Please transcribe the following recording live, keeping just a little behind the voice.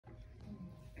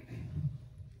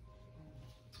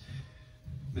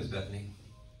Miss Bethany,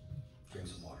 drink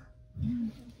some water.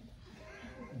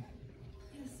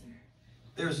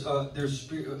 Yes, sir. There's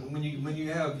spirit when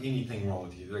you have anything wrong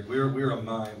with you, like we're a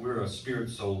mind, we're a spirit,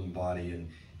 soul, and body,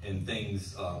 and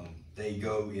things they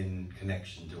go in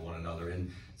connection to one another.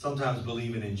 And sometimes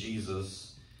believing in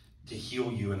Jesus to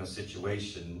heal you in a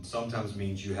situation sometimes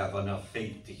means you have enough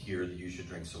faith to hear that you should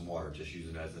drink some water. Just use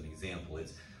it as an example.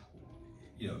 It's,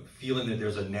 you know, feeling that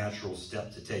there's a natural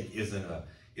step to take isn't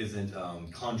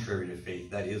contrary to faith.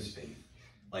 That is faith.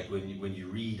 Like when you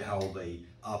read how they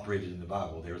operated in the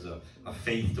Bible, there was a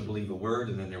faith to believe a word,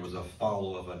 and then there was a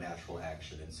follow of a natural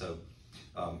action. And so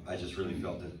I just really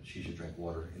felt that she should drink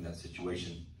water in that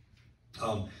situation.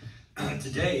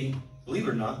 Today, believe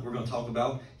it or not, we're going to talk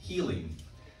about healing.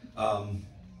 And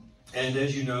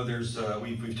as you know, there's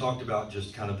we've talked about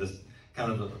just kind of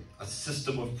a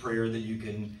system of prayer that you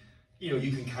can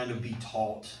kind of be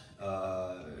taught,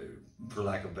 for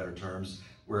lack of better terms,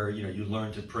 where you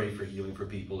learn to pray for healing for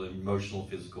people, emotional,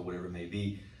 physical, whatever it may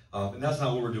be. And that's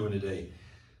not what we're doing today.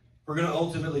 We're going to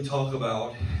ultimately talk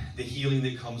about the healing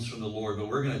that comes from the Lord, but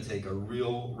we're going to take a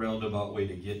real roundabout way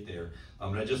to get there.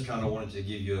 And I just kind of wanted to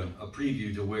give you a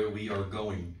preview to where we are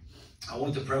going. I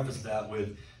wanted to preface that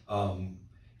with,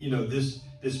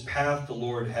 this path the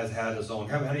Lord has had us on.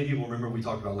 How many people remember we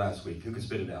talked about last week? Who can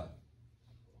spit it out?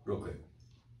 Real quick.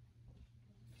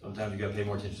 Sometimes you got to pay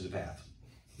more attention to the path.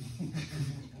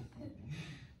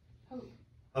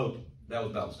 Hope. That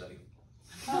was Bible study.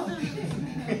 Oh. I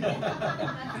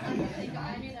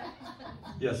knew that.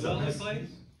 Yes. Dwelling place?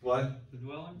 What? The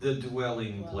dwelling? The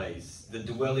dwelling place. The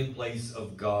dwelling place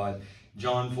of God.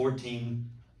 John 14,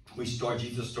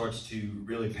 Jesus starts to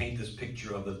really paint this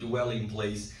picture of the dwelling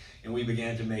place, and we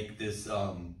began to make this,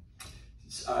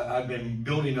 I've been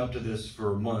building up to this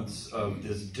for months, of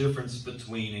this difference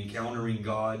between encountering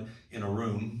God in a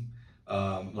room,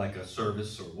 like a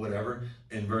service or whatever,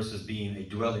 and versus being a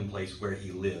dwelling place where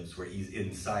he lives, where he's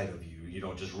inside of you. You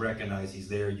don't just recognize he's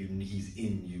there, he's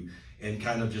in you. And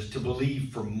kind of just to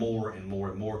believe for more and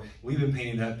more and more. We've been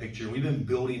painting that picture. We've been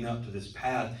building up to this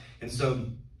path. And so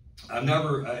I'm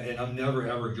never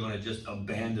ever going to just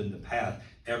abandon the path.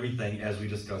 Everything, as we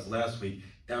discussed last week,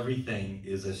 everything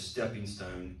is a stepping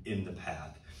stone in the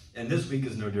path. And this week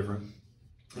is no different.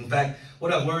 In fact,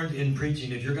 what I've learned in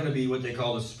preaching, if you're going to be what they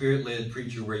call a spirit-led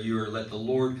preacher, where you are let the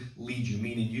Lord lead you,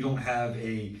 meaning you don't have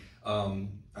a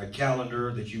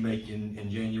calendar that you make in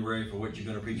January for what you're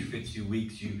going to preach for 52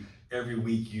 weeks. Every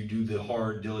week you do the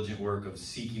hard, diligent work of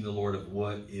seeking the Lord of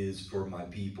what is for my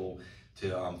people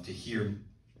to hear.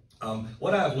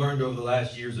 What I've learned over the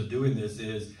last years of doing this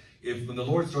is, when the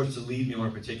Lord starts to lead me on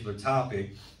a particular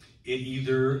topic, it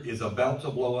either is about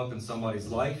to blow up in somebody's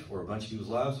life or a bunch of people's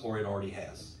lives, or it already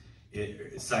has.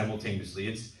 Simultaneously.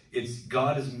 It's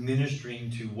God is ministering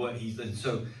to what he's done.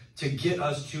 So to get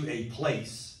us to a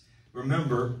place,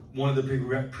 remember, one of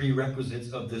the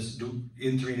prerequisites of this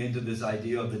entering into this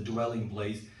idea of the dwelling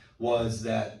place was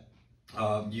that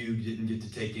you didn't get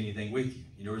to take anything with you.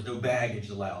 There was no baggage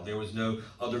allowed. There was no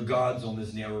other gods on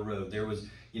this narrow road. There was,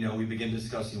 we began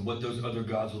discussing what those other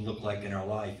gods would look like in our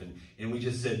life. And we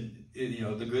just said,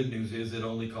 the good news is it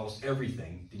only costs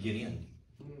everything to get in.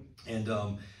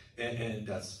 And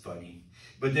that's funny.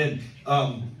 But then,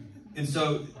 and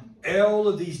so all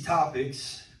of these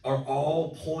topics are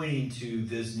all pointing to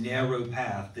this narrow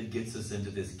path that gets us into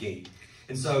this gate.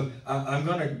 And so I'm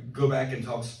going to go back and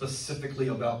talk specifically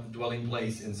about the dwelling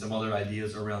place and some other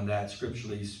ideas around that,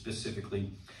 scripturally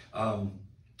specifically.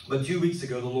 But 2 weeks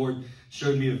ago, the Lord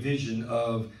showed me a vision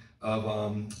of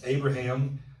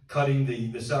Abraham cutting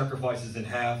the sacrifices in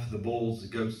half, the bulls, the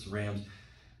goats, the rams,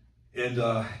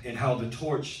 and how the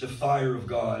torch, the fire of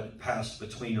God, passed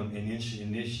between them and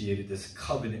initiated this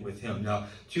covenant with him. Now,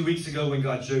 2 weeks ago when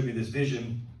God showed me this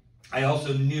vision, I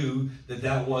also knew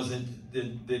that wasn't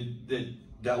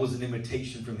that was an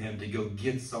invitation from him to go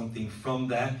get something from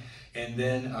that. And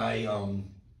then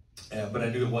but I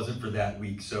knew it wasn't for that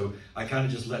week. So I kind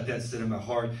of just let that sit in my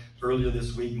heart. Earlier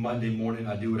this week, Monday morning,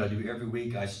 I do what I do every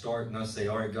week. I start and I say,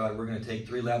 all right, God, we're going to take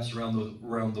 3 laps around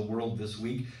the world this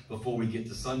week before we get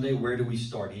to Sunday. Where do we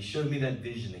start? He showed me that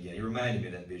vision again. He reminded me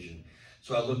of that vision.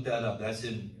 So I looked that up. That's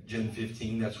in Gen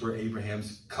 15. That's where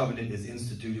Abraham's covenant is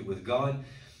instituted with God.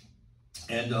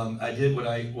 And I did what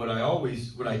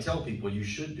I tell people you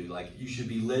should do. Like, you should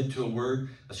be led to a word,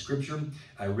 a scripture.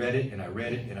 I read it and I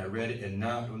read it and I read it, and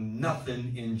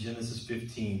nothing in Genesis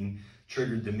 15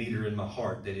 triggered the meter in my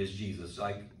heart that is Jesus.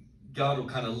 Like, God will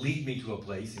kind of lead me to a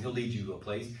place, and he'll lead you to a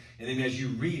place. And then as you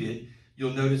read it,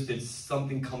 you'll notice that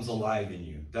something comes alive in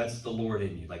you. That's the Lord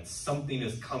in you. Like, something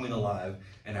is coming alive.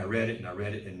 And I read it and I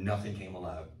read it, and nothing came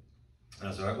alive. And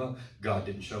I said, all right, well, God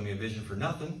didn't show me a vision for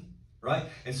nothing, right?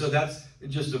 And so that's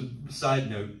just a side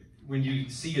note. When you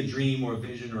see a dream or a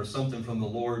vision or something from the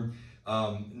Lord,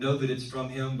 know that it's from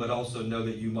him, but also know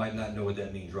that you might not know what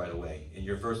that means right away. And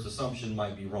your first assumption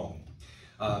might be wrong.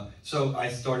 So I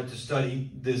started to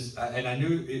study this, and I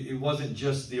knew it wasn't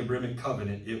just the Abrahamic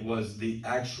covenant. It was the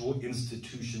actual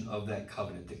institution of that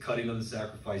covenant, the cutting of the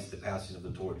sacrifice, the passing of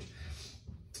the torch.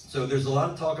 So there's a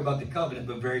lot of talk about the covenant,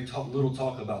 but very little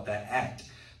talk about that act.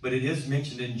 But it is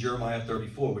mentioned in Jeremiah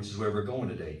 34, which is where we're going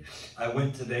today. I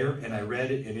went to there and I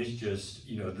read it, and it's just,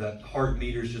 that heart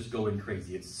meter's just going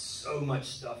crazy. It's so much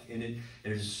stuff in it,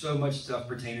 and there's so much stuff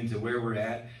pertaining to where we're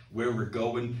at, where we're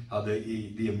going, how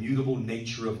the immutable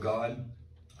nature of God.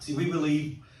 See, we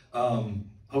believe,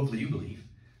 hopefully you believe,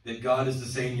 that God is the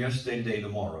same yesterday, today,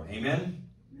 tomorrow. Amen?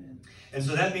 Amen. And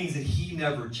so that means that he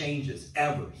never changes,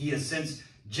 ever. He has since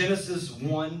Genesis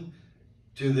 1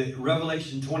 to the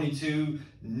Revelation 22,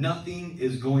 nothing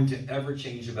is going to ever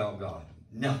change about God.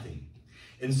 Nothing.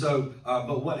 And so,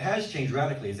 but what has changed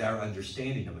radically is our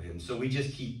understanding of him. So we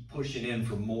just keep pushing in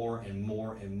for more and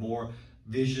more and more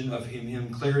vision of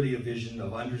him, clarity of vision,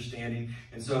 of understanding.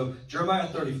 And so Jeremiah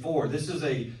 34, this is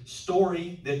a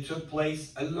story that took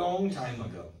place a long time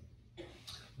ago.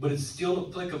 But it's still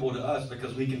applicable to us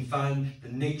because we can find the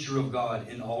nature of God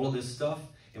in all of this stuff.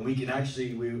 And we can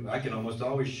actually, I can almost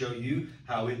always show you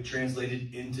how it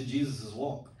translated into Jesus'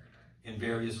 walk in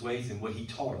various ways and what he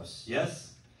taught us.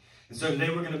 Yes? And so today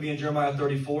we're going to be in Jeremiah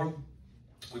 34.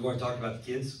 We've already talked about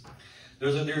the kids.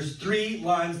 There's three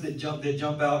lines that jump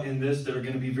out in this that are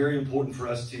going to be very important for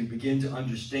us to begin to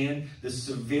understand the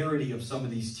severity of some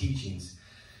of these teachings.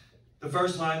 The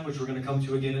first line, which we're going to come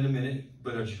to again in a minute,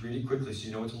 but I'll just read it quickly so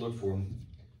you know what to look for.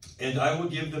 And I will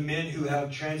give the men who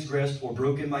have transgressed or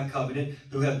broken my covenant,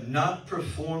 who have not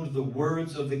performed the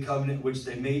words of the covenant which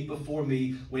they made before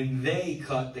me when they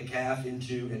cut the calf in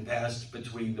two and passed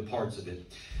between the parts of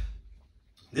it.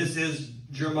 This is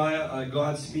Jeremiah,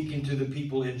 God speaking to the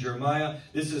people in Jeremiah.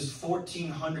 This is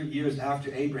 1,400 years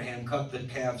after Abraham cut the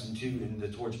calves in two and the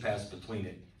torch passed between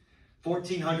it.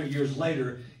 1,400 years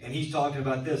later, and he's talking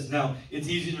about this. Now, it's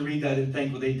easy to read that and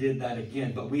think, well, they did that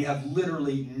again. But we have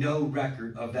literally no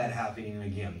record of that happening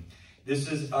again.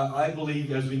 This is, I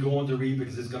believe, as we go on to read,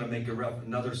 because it's going to make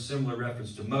another similar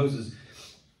reference to Moses.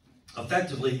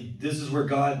 Effectively, this is where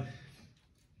God,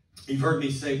 you've heard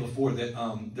me say before that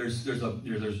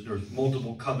there's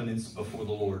multiple covenants before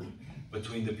the Lord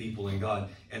between the people and God,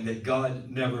 and that God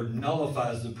never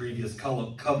nullifies the previous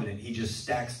covenant. He just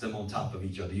stacks them on top of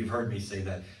each other. You've heard me say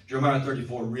that. Jeremiah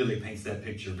 34 really paints that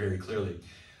picture very clearly.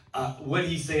 What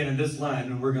he's saying in this line,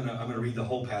 and I'm going to read the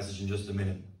whole passage in just a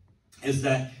minute, is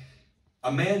that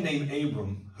a man named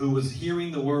Abram, who was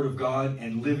hearing the word of God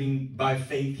and living by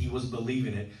faith, he was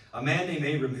believing it. A man named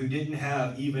Abram who didn't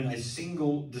have even a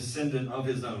single descendant of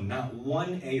his own, not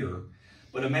one heir.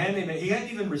 But a man named, he hadn't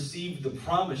even received the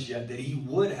promise yet that he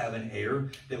would have an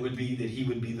heir that he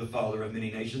would be the father of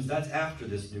many nations. That's after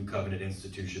this new covenant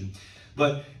institution.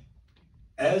 But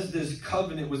as this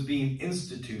covenant was being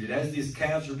instituted, as these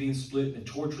calves were being split and the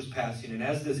torch was passing, and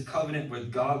as this covenant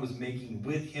with God was making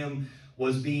with him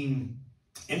was being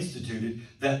instituted,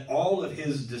 that all of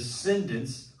his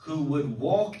descendants who would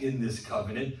walk in this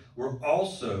covenant were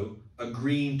also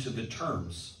agreeing to the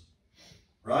terms.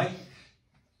 Right?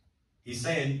 He's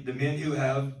saying, the men who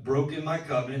have broken my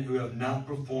covenant, who have not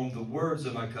performed the words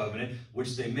of my covenant,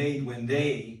 which they made when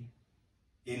they,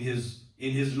 in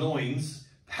his loins,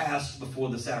 passed before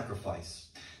the sacrifice.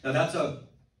 Now that's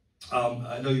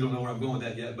I know you don't know where I'm going with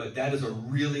that yet, but that is a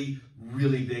really,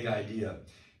 really big idea.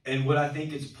 And what I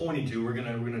think it's pointing to, we're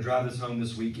gonna drive this home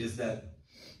this week, is that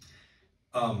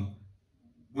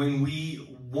when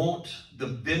we want the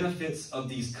benefits of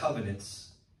these covenants,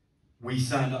 we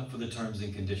sign up for the terms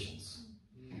and conditions.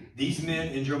 These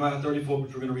men in Jeremiah 34,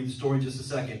 which we're going to read the story in just a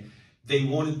second, they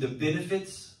wanted the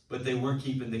benefits, but they weren't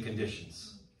keeping the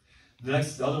conditions. The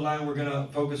other line we're going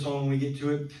to focus on when we get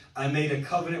to it, I made a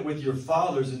covenant with your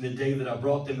fathers in the day that I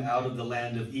brought them out of the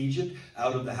land of Egypt,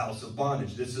 out of the house of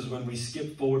bondage. This is when we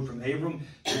skip forward from Abram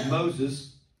to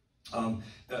Moses. From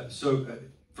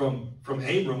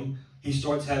Abram, he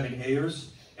starts having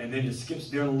heirs, and then it skips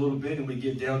down a little bit, and we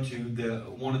get down to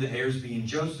one of the heirs being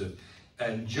Joseph.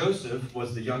 And Joseph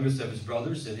was the youngest of his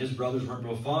brothers, and his brothers weren't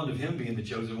real fond of him being the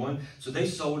chosen one, so they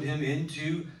sold him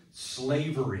into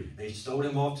slavery. They sold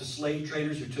him off to slave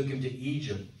traders who took him to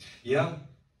Egypt. Yeah?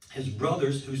 his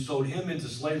brothers who sold him into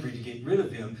slavery to get rid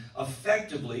of him,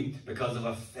 effectively, because of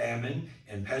a famine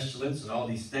and pestilence and all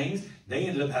these things, they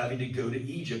ended up having to go to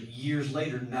Egypt years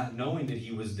later, not knowing that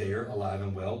he was there, alive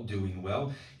and well, doing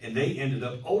well. And they ended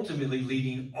up ultimately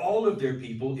leading all of their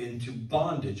people into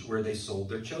bondage, where they sold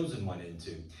their chosen one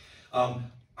into.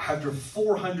 After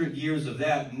 400 years of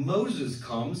that, Moses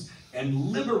comes and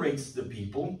liberates the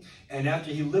people. And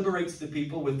after he liberates the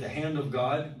people with the hand of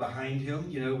God behind him,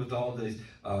 you know, with all these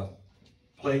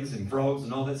plagues and frogs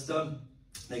and all that stuff,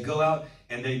 they go out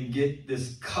and they get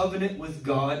this covenant with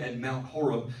God at Mount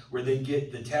Horeb, where they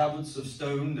get the tablets of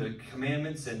stone, the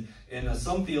commandments, and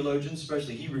some theologians,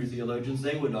 especially Hebrew theologians,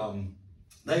 they would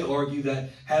they argue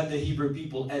that had the Hebrew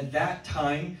people at that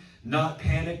time not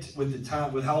panicked with the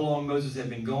time, with how long Moses had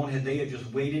been gone, had they had just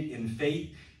waited in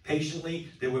faith patiently,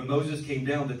 that when Moses came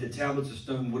down, that the tablets of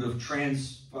stone would have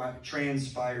transcribed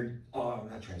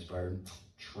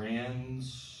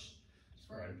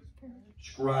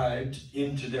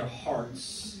into their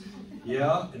hearts.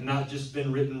 Yeah, and not just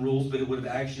been written rules, but it would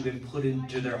have actually been put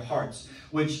into their hearts,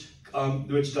 which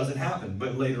doesn't happen.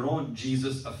 But later on,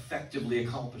 Jesus effectively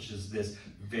accomplishes this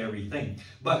very thing.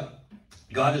 But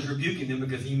God is rebuking them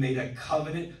because he made a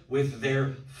covenant with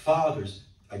their fathers.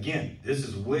 Again, this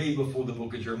is way before the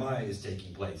book of Jeremiah is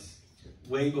taking place.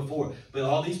 Way before. But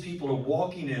all these people are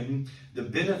walking in the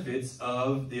benefits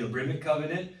of the Abrahamic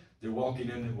covenant. They're walking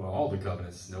in, well, all the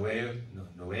covenants.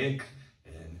 Noahic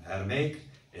and Adamic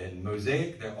and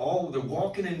Mosaic. They're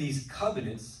walking in these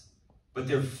covenants, but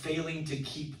they're failing to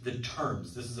keep the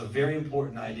terms. This is a very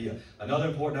important idea. Another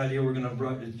important idea we're going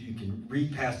to, you can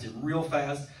read past it real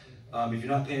fast. If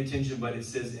you're not paying attention, but it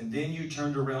says, and then you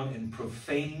turned around and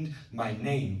profaned my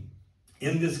name.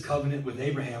 In this covenant with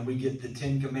Abraham, we get the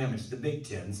 10 commandments, the big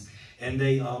 10s. And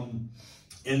they,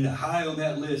 and the high on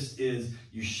that list is,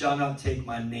 you shall not take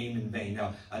my name in vain.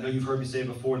 Now, I know you've heard me say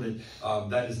before that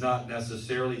that is not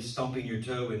necessarily stumping your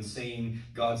toe and saying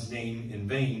God's name in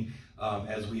vain,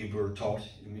 as we were taught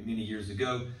many years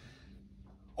ago.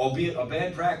 Albeit a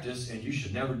bad practice, and you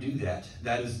should never do that.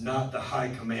 That is not the high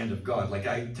command of God. Like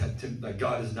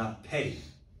God is not petty.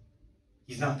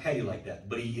 He's not petty like that,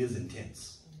 but he is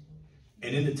intense.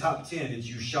 And in the top 10, it's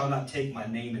you shall not take my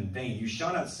name in vain. You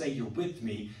shall not say you're with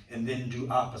me and then do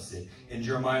opposite. And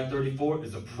Jeremiah 34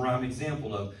 is a prime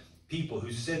example of people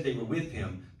who said they were with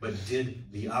him, but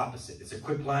did the opposite. It's a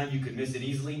quick line. You could miss it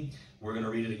easily. We're going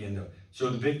to read it again, though. So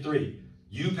the big three.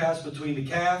 You passed between the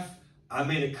calf. I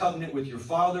made a covenant with your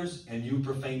fathers, and you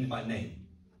profaned my name.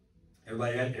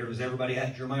 Is everybody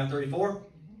at Jeremiah 34?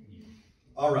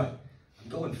 All right. I'm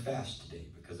going fast today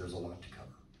because there's a lot to cover.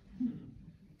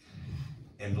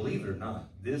 And believe it or not,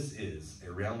 this is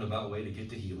a roundabout way to get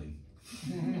to healing.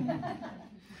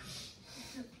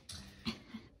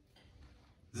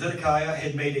 Zedekiah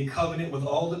had made a covenant with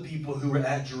all the people who were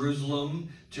at Jerusalem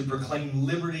to proclaim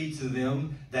liberty to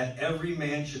them, that every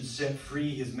man should set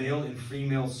free his male and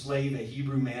female slave, a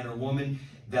Hebrew man or woman,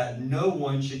 that no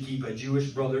one should keep a Jewish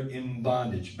brother in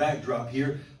bondage. Backdrop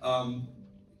here,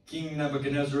 King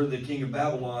Nebuchadnezzar, the king of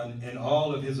Babylon, and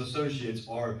all of his associates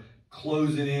are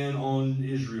closing in on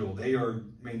Israel. They are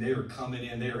coming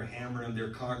in, they are hammering them, they're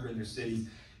conquering their cities.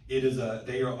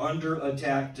 They are under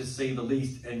attack, to say the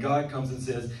least. And God comes and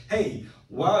says, hey,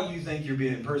 while you think you're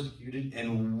being persecuted,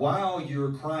 and while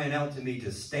you're crying out to me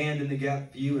to stand in the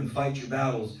gap for you and fight your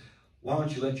battles, why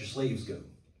don't you let your slaves go?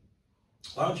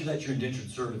 Why don't you let your indentured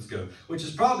servants go? Which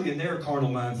is probably in their carnal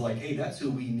minds like, hey, that's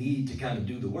who we need to kind of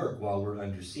do the work while we're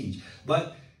under siege.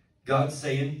 But God's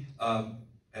saying,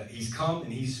 he's come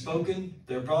and he's spoken.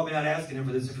 They're probably not asking him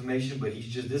for this information, but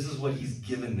this is what he's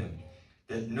given them.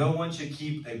 That no one should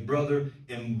keep a brother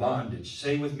in bondage.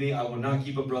 Say with me, I will not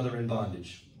keep a brother in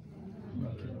bondage.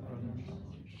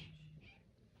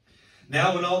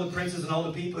 Now when all the princes and all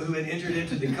the people who had entered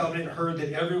into the covenant heard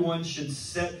that everyone should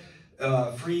set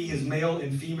free his male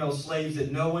and female slaves,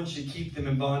 that no one should keep them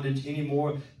in bondage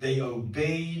anymore, they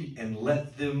obeyed and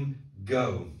let them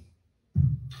go.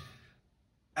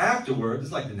 Afterward, this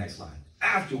is like the next line.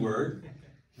 Afterward,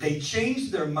 they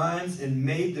changed their minds and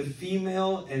made the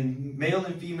male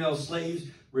and female slaves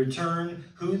return,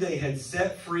 who they had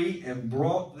set free, and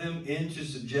brought them into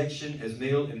subjection as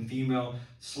male and female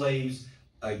slaves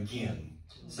again.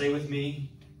 Say with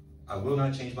me, I will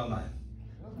not change my mind.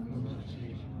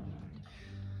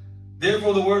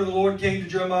 Therefore the word of the Lord came to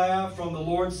Jeremiah from the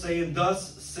Lord, saying,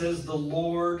 thus says the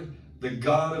Lord, the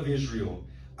God of Israel,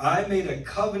 I made a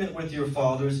covenant with your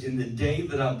fathers in the day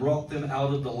that I brought them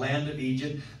out of the land of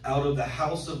Egypt, out of the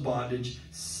house of bondage,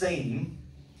 saying,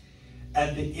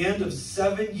 At the end of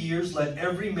 7 years, let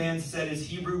every man set his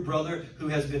Hebrew brother who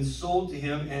has been sold to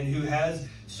him and who has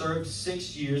served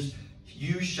 6 years,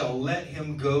 you shall let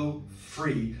him go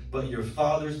free. But your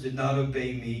fathers did not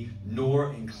obey me,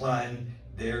 nor incline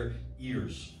their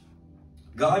ears.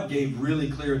 God gave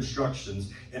really clear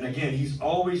instructions. And again, he's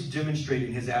always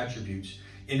demonstrating his attributes.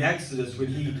 In Exodus, when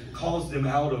he calls them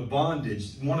out of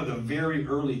bondage, one of the very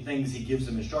early things he gives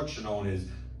them instruction on is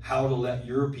how to let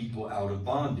your people out of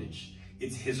bondage.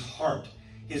 It's his heart.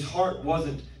 His heart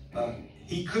wasn't,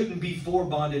 he couldn't be for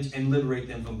bondage and liberate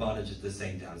them from bondage at the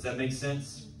same time. Does that make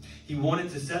sense? He wanted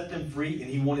to set them free, and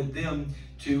he wanted them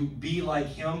to be like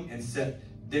him and set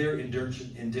their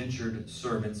indentured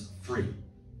servants free.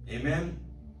 Amen?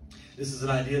 This is an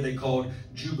idea they called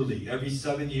Jubilee. Every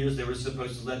 7 years they were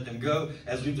supposed to let them go.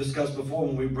 As we've discussed before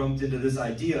when we bumped into this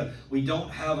idea, we don't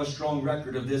have a strong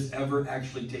record of this ever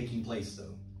actually taking place,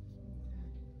 though.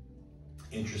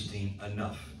 Interesting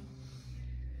enough.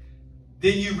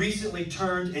 Then you recently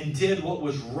turned and did what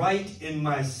was right in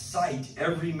my sight.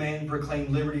 Every man proclaimed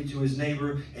liberty to his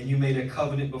neighbor, and you made a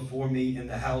covenant before me in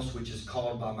the house which is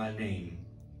called by my name.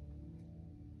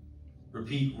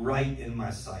 Repeat, right in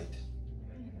my sight.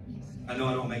 I know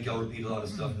I don't make y'all repeat a lot of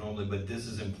stuff normally, but this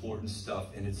is important stuff,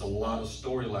 and it's a lot of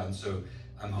storyline, so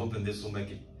I'm hoping this will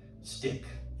make it stick.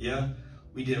 Yeah?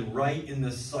 We did right in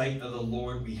the sight of the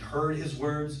Lord. We heard his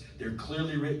words. They're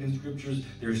clearly written in scriptures.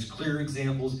 There's clear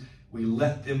examples. We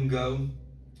let them go.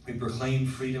 We proclaimed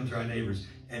freedom to our neighbors.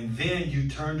 And then you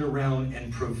turned around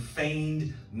and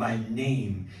profaned my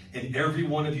name. And every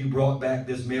one of you brought back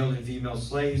this male and female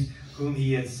slaves whom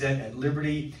he had set at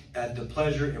liberty at the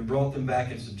pleasure, and brought them back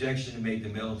in subjection and made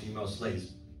them male and female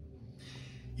slaves.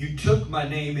 You took my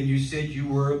name and you said you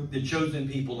were the chosen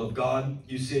people of God.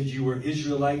 You said you were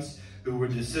Israelites who were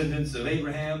descendants of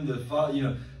Abraham, the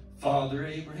father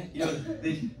Abraham.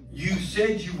 You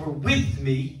said you were with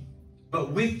me,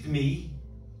 but with me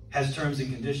has terms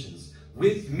and conditions.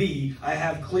 With me, I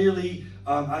have clearly,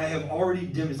 I have already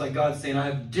demonstrated, it's like God saying, I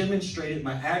have demonstrated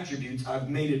my attributes. I've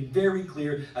made it very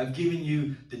clear. I've given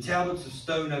you the tablets of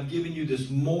stone. I've given you this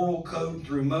moral code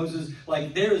through Moses.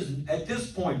 Like there is, at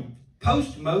this point,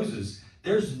 post-Moses,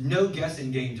 there's no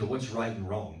guessing game to what's right and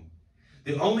wrong.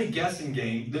 The only guessing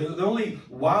game, the only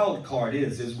wild card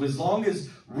is as long as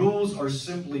rules are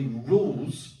simply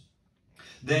rules,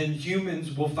 then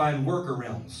humans will find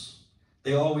workarounds.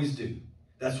 They always do.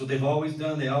 That's what they've always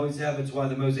done. They always have. It's why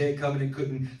the Mosaic covenant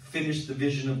couldn't finish the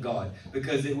vision of God,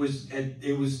 because it was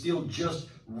still just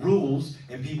rules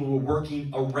and people were working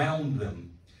around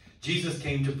them. Jesus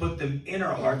came to put them in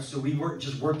our hearts, so we weren't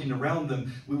just working around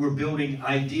them. We were building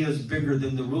ideas bigger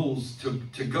than the rules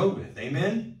to go with.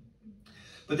 Amen?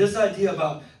 But this idea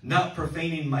about not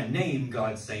profaning my name,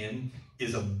 God's saying,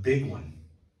 is a big one.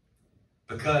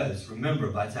 Because,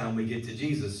 remember, by the time we get to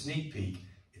Jesus, sneak peek,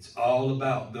 it's all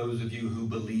about those of you who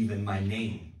believe in my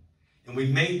name. And we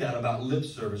made that about lip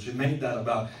service. We made that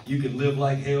about you can live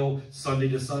like hell Sunday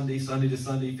to Sunday, Sunday to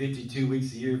Sunday, 52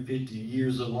 weeks a year, 50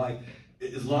 years of life.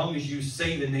 As long as you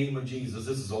say the name of Jesus,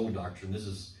 this is old doctrine. This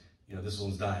is, this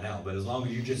one's dying out. But as long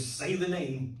as you just say the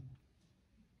name,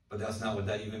 but that's not what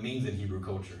that even means in Hebrew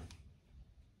culture.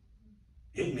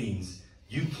 It means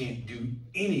you can't do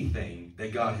anything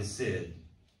that God has said.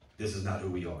 This is not who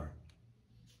we are.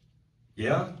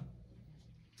 Yeah?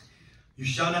 You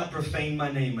shall not profane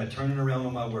my name by turning around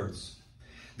on my words.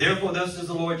 Therefore, thus says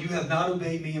the Lord, you have not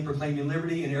obeyed me in proclaiming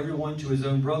liberty, and everyone to his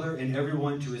own brother, and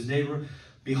everyone to his neighbor.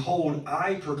 Behold,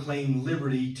 I proclaim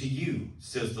liberty to you,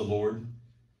 says the Lord,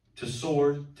 to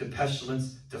sword, to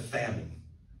pestilence, to famine.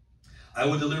 I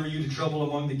will deliver you to trouble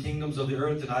among the kingdoms of the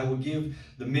earth, and I will give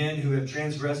the men who have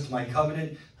transgressed my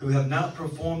covenant, who have not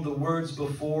performed the words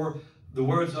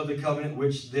of the covenant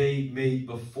which they made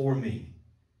before me.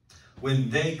 When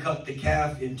they cut the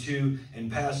calf in two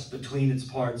and passed between its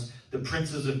parts, the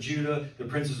princes of Judah, the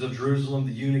princes of Jerusalem,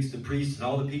 the eunuchs, the priests, and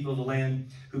all the people of the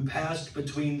land who passed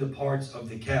between the parts of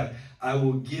the calf, I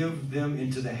will give them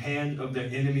into the hand of their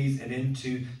enemies and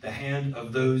into the hand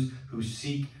of those who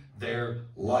seek their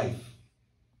life.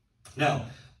 Now,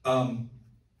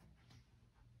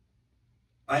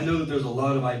 I know that there's a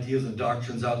lot of ideas and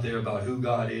doctrines out there about who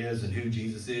God is and who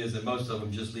Jesus is, and most of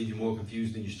them just leave you more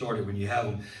confused than you started when you have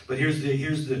them. But here's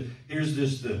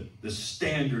just the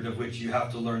standard of which you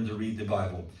have to learn to read the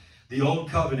Bible. The Old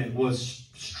Covenant was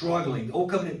struggling. The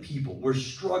Old Covenant people were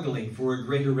struggling for a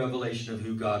greater revelation of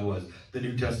who God was. The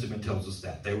New Testament tells us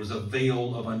that. There was a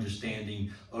veil of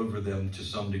understanding over them to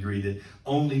some degree that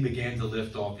only began to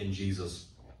lift off in Jesus.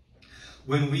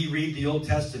 when we read the Old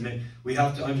Testament, we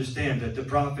have to understand that the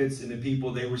prophets and the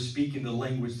people, they were speaking the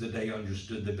language that they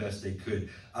understood the best they could.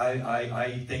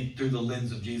 I think through the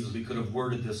lens of Jesus, we could have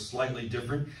worded this slightly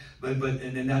different,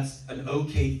 and that's an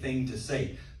okay thing to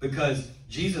say, because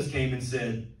Jesus came and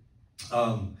said,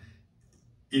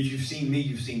 if you've seen me,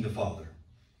 you've seen the Father.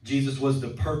 Jesus was the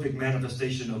perfect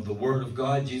manifestation of the Word of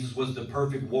God. Jesus was the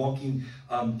perfect walking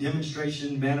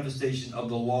demonstration, manifestation of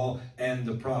the law and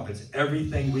the prophets.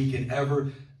 Everything we can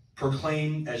ever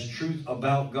proclaim as truth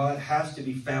about God has to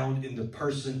be found in the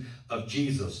person of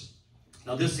Jesus.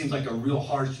 Now, this seems like a real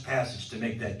harsh passage to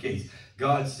make that case.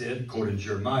 God said, according to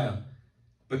Jeremiah,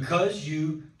 because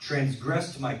you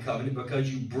transgressed my covenant,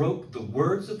 because you broke the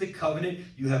words of the covenant,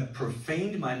 you have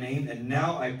profaned my name, and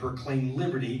now I proclaim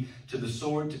liberty to the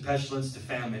sword, to pestilence, to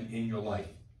famine in your life.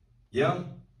 Yeah?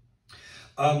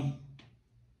 And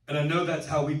I know that's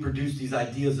how we produce these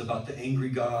ideas about the angry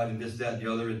God and this, that, and the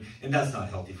other, and that's not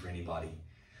healthy for anybody.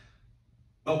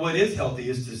 But what is healthy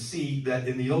is to see that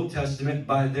in the Old Testament,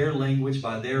 by their language,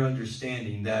 by their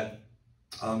understanding, that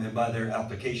and by their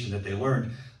application that they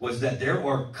learned, was that there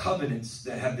are covenants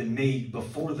that have been made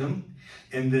before them,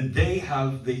 and that they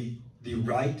have the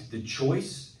right, the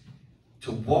choice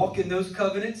to walk in those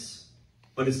covenants,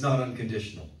 but it's not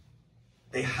unconditional.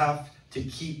 They have to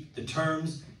keep the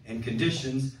terms and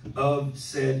conditions of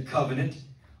said covenant,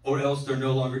 or else they're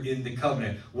no longer in the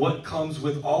covenant. What comes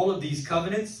with all of these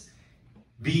covenants?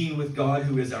 Being with God,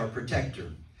 who is our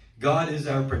protector. God is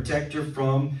our protector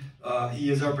from He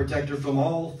is our protector from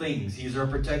all things. He is our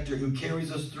protector who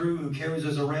carries us through, who carries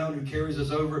us around, who carries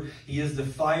us over. He is the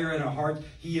fire in our heart.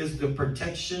 He is the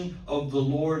protection of the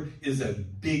Lord is a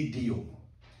big deal.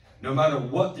 No matter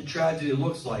what the tragedy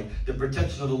looks like, the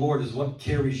protection of the Lord is what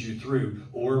carries you through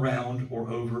or around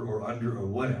or over or under or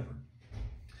whatever.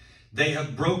 They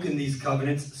have broken these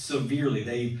covenants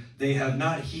severely. They have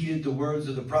not heeded the words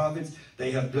of the prophets.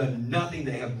 They have done nothing.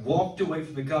 They have walked away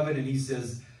from the covenant. He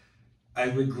says, I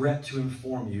regret to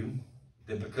inform you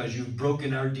that because you've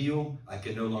broken our deal, I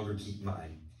can no longer keep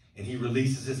mine. And he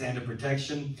releases his hand of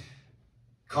protection,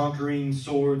 conquering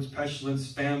swords,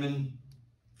 pestilence, famine.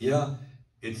 Yeah,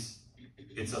 it's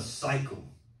a cycle.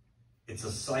 It's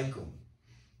a cycle.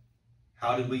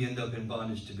 How did we end up in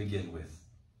bondage to begin with?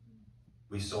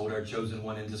 We sold our chosen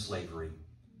one into slavery.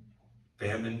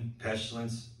 Famine,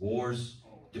 pestilence, wars,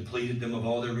 depleted them of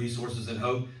all their resources and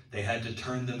hope. They had to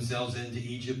turn themselves into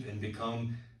Egypt and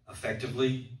become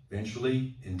effectively,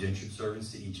 eventually, indentured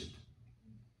servants to Egypt.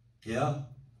 Yeah?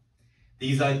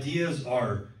 These ideas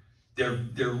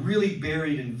they're really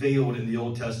buried and veiled in the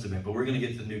Old Testament, but we're going to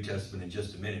get to the New Testament in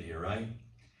just a minute here, right?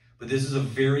 But this is a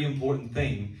very important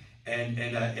thing,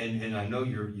 and I know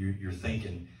you're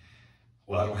thinking,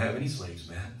 well, I don't have any slaves,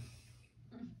 man.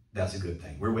 That's a good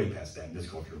thing. We're way past that in this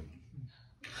culture.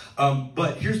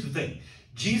 But here's the thing.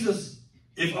 Jesus,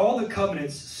 if all the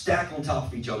covenants stack on top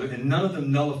of each other and none of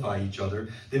them nullify each other,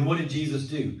 then what did Jesus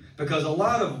do? Because a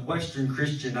lot of Western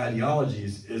Christian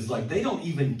ideologies is like they don't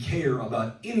even care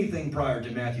about anything prior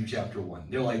to Matthew chapter 1.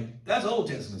 They're like, that's Old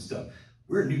Testament stuff.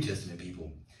 We're New Testament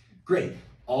people. Great.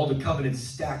 All the covenants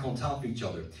stack on top of each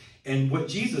other. And what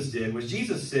Jesus did was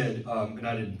Jesus said, and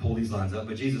I didn't pull these lines up,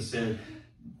 but Jesus said,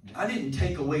 I didn't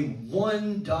take away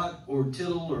one dot or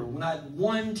tittle, or not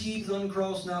one T's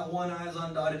uncrossed, not one I's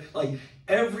undotted. Like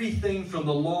everything from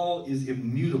the law is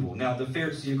immutable. Now, the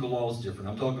Pharisaical law is different.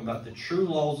 I'm talking about the true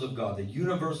laws of God, the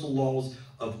universal laws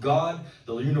of God,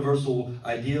 the universal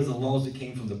ideas and laws that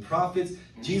came from the prophets.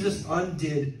 Jesus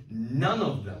undid none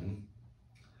of them,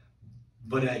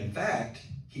 but in fact,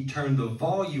 he turned the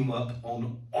volume up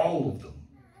on all of them.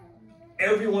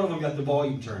 Every one of them got the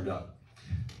volume turned up.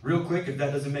 Real quick, if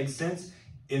that doesn't make sense,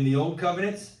 in the old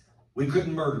covenants, we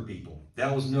couldn't murder people.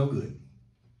 That was no good.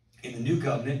 In the new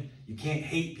covenant, you can't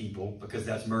hate people because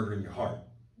that's murder in your heart.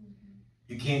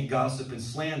 You can't gossip and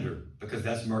slander because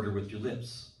that's murder with your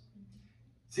lips.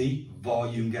 See,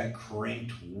 volume got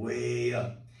cranked way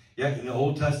up. Yeah, in the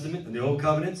Old Testament, in the old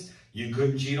covenants, you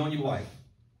couldn't cheat on your wife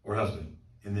or husband.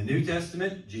 In the New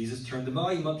Testament, Jesus turned the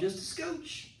volume up just a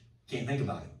scotch. Can't think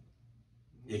about it.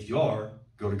 If you are,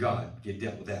 go to God. Get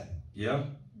dealt with that. Yeah?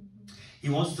 He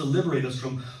wants to liberate us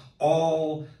from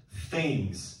all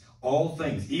things. All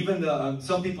things. Even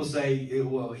some people say,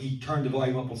 well, he turned the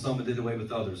volume up on some and did away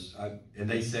with others. And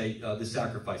they say the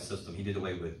sacrifice system he did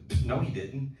away with. No, he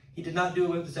didn't. He did not do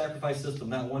away with the sacrifice system,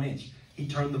 not 1 inch. He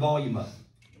turned the volume up.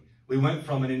 We went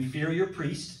from an inferior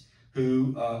priest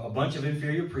a bunch of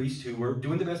inferior priests who were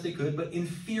doing the best they could, but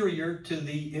inferior to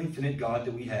the infinite God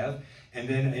that we have, and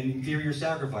then inferior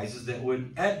sacrifices that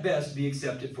would, at best, be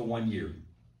accepted for 1 year.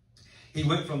 He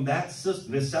went from that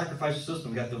system, this sacrificial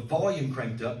system, got the volume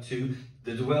cranked up to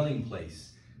the dwelling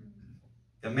place.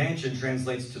 The mansion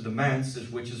translates to the manse,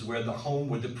 which is where the home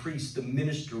where the priest, the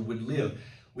minister would live.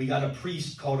 We got a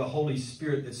priest called a Holy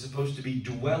Spirit that's supposed to be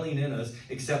dwelling in us,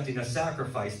 accepting a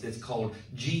sacrifice that's called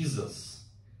Jesus.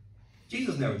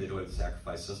 Jesus never did away with the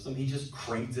sacrifice system. He just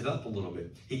cranked it up a little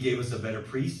bit. He gave us a better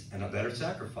priest and a better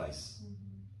sacrifice.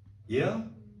 Yeah?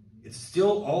 It's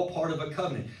still all part of a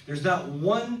covenant. There's not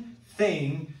one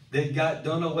thing that got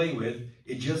done away with.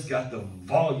 It just got the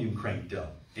volume cranked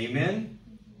up. Amen?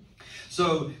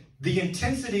 So the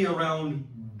intensity around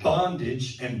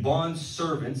bondage and bond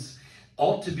servants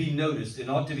ought to be noticed and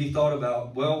ought to be thought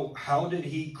about. Well, how did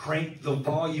he crank the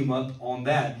volume up on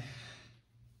that?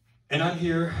 And I'm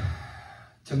here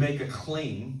to make a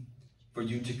claim for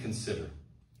you to consider.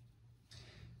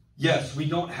 Yes, we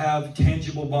don't have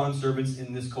tangible bondservants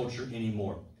in this culture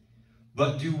anymore.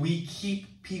 But do we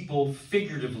keep people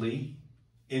figuratively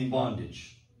in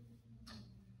bondage?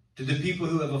 To the people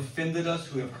who have offended us,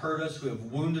 who have hurt us, who have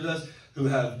wounded us, who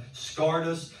have scarred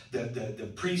us,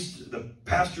 the priests, the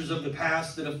pastors of the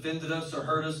past that offended us or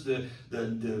hurt us, the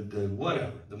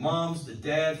whatever, the moms, the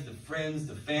dads, the friends,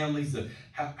 the families,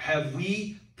 have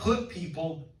we put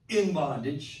people in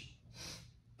bondage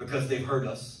because they've hurt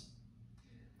us?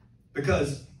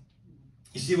 Because,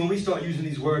 you see, when we start using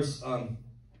these words,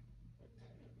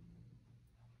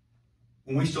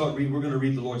 when we start reading, we're going to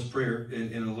read the Lord's Prayer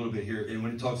in a little bit here. And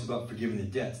when it talks about forgiving the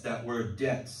debts, that word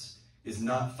debts is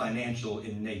not financial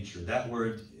in nature. That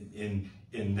word in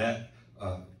that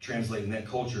translated in that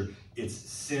culture, it's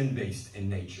sin-based in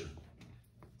nature.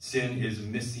 Sin is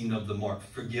missing of the mark.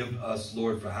 Forgive us,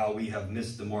 Lord, for how we have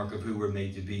missed the mark of who we're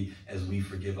made to be, as we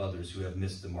forgive others who have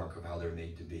missed the mark of how they're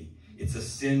made to be. It's a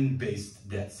sin-based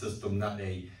debt system, not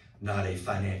a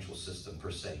financial system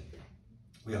per se.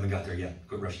 We haven't got there yet.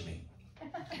 Quit rushing me.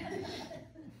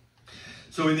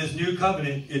 So in this new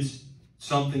covenant, it's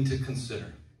something to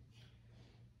consider.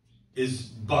 Is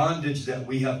bondage that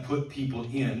we have put people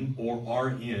in or are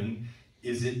in,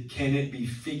 can it be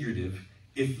figurative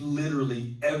if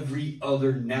literally every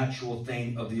other natural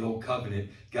thing of the old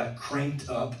covenant got cranked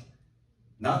up,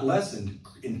 not lessened,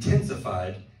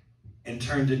 intensified, and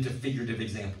turned into figurative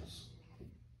examples?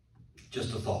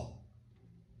 Just a thought.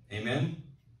 Amen?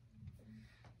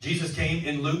 Jesus came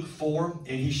in Luke 4,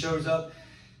 and he shows up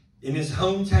in his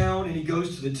hometown, and he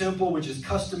goes to the temple, which is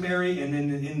customary. And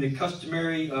then in the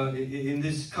customary, in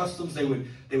these customs, they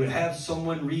would have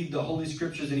someone read the Holy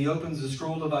Scriptures, and he opens the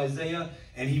scroll of Isaiah,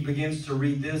 and he begins to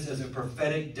read this as a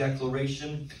prophetic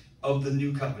declaration of the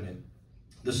new covenant.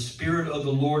 The Spirit of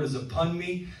the Lord is upon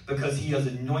me, because he has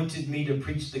anointed me to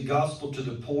preach the gospel to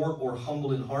the poor or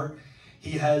humble in heart.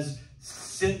 He has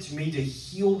sent me to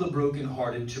heal the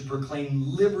brokenhearted, to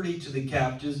proclaim liberty to the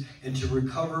captives, and to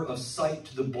recover of sight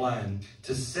to the blind,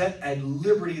 to set at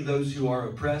liberty those who are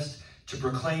oppressed, to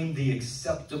proclaim the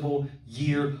acceptable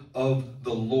year of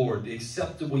the Lord. The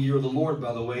acceptable year of the Lord,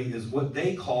 by the way, is what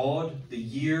they called the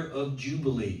year of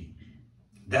Jubilee.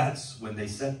 That's when they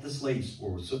set the slaves,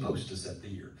 or were supposed to set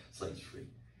the slaves free.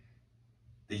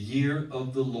 The year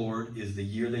of the Lord is the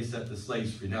year they set the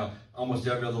slaves free. Now, almost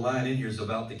every other line in here is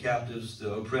about the captives,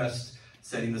 the oppressed,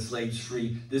 setting the slaves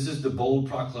free. This is the bold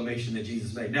proclamation that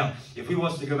Jesus made. Now, if we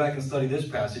want to go back and study this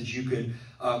passage, you could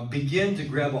begin to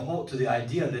grab a hold to the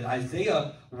idea that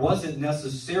Isaiah wasn't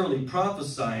necessarily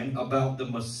prophesying about the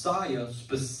Messiah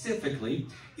specifically.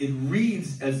 It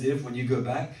reads as if, when you go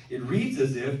back, it reads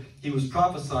as if he was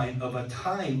prophesying of a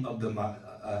time of the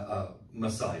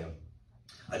Messiah.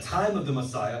 A time of the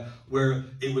Messiah where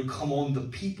it would come on the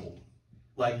people.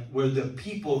 Like where the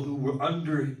people who were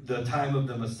under the time of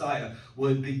the Messiah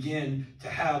would begin to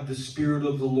have the Spirit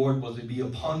of the Lord was to be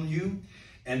upon you,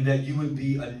 and that you would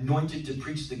be anointed to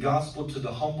preach the gospel to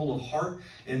the humble of heart,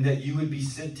 and that you would be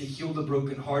sent to heal the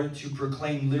brokenhearted, to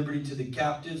proclaim liberty to the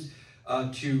captives,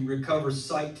 to recover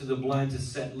sight to the blind, to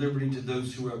set liberty to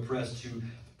those who are oppressed, to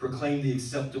proclaim the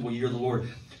acceptable year of the Lord.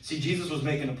 See, Jesus was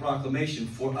making a proclamation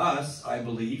for us, I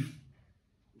believe,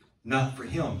 not for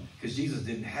him, because Jesus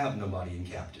didn't have nobody in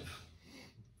captive.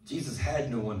 Jesus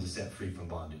had no one to set free from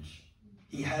bondage.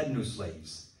 He had no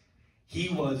slaves. He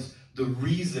was the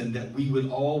reason that we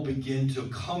would all begin to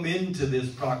come into this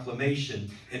proclamation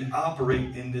and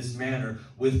operate in this manner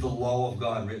with the law of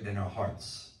God written in our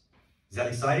hearts. Is that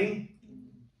exciting?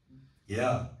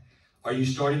 Yeah. Are you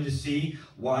starting to see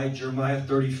why Jeremiah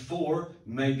 34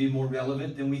 may be more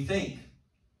relevant than we think?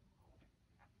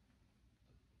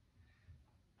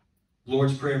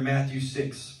 Lord's Prayer, Matthew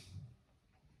 6.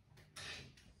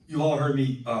 You all heard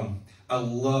me. I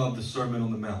love the Sermon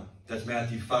on the Mount. That's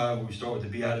Matthew 5, where we start with the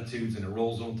Beatitudes, and it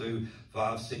rolls on through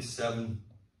 5, 6, 7.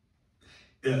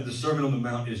 The Sermon on the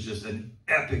Mount is just an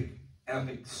epic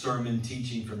sermon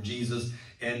teaching from Jesus,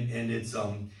 and it's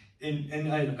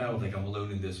and I don't think I'm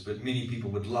alone in this, but many people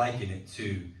would liken it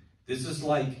to, this is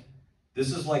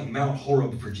like Mount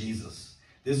Horeb for Jesus.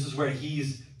 This is where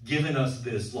he's given us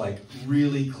this like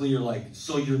really clear, like,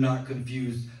 so you're not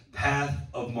confused, path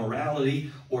of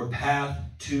morality or path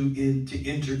to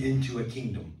enter into a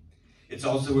kingdom. It's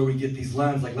also where we get these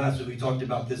lines, like last week we talked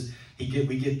about this. We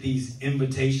get these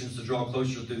invitations to draw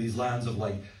closer through these lines of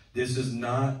like, this is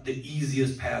not the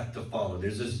easiest path to follow.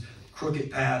 There's this crooked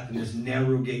path and this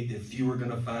narrow gate that few are going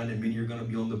to find, and many are going to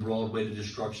be on the broad way to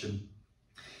destruction.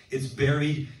 It's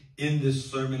buried in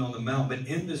this Sermon on the Mount. But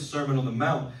in this Sermon on the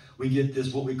Mount, we get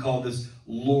this, what we call this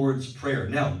Lord's Prayer.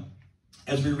 Now,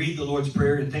 as we read the Lord's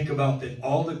Prayer and think about that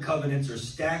all the covenants are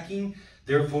stacking,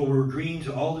 therefore we're agreeing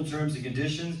to all the terms and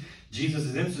conditions. Jesus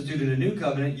has instituted a new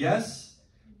covenant. Yes,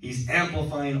 he's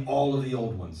amplifying all of the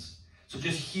old ones. So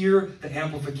just hear the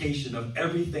amplification of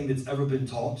everything that's ever been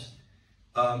taught,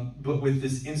 but with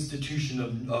this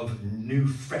institution of new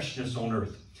freshness on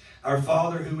earth. Our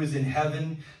Father who is in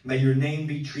heaven, may your name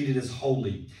be treated as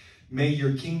holy. May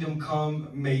your kingdom come.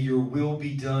 May your will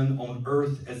be done on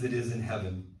earth as it is in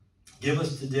heaven. Give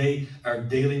us today our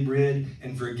daily bread,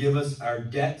 and forgive us our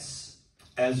debts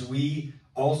as we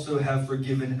also have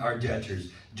forgiven our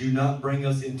debtors. Do not bring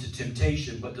us into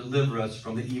temptation, but deliver us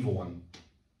from the evil one.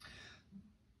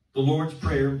 The Lord's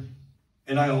Prayer,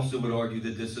 and I also would argue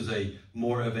that this is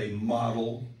more of a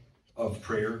model of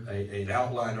prayer, an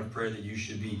outline of prayer that you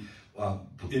should be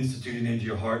instituting into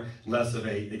your heart, less of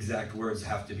exact words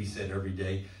have to be said every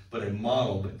day, but a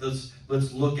model. But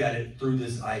let's look at it through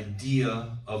this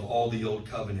idea of all the old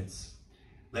covenants.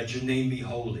 Let your name be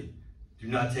holy. Do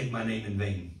not take my name in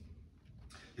vain.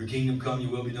 Your kingdom come,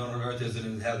 your will be done on earth as it is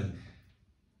in heaven.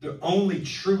 The only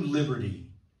true liberty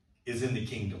is in the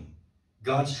kingdom.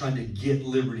 God's trying to get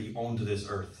liberty onto this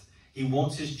earth. He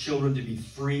wants his children to be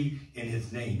free in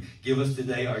his name. Give us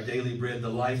today our daily bread. The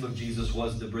life of Jesus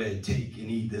was the bread. Take and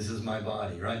eat. This is my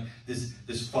body, right? This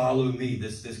follow me.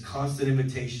 This constant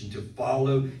invitation to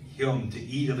follow him, to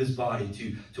eat of his body,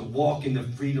 to walk in the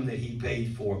freedom that he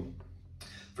paid for.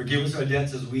 Forgive us our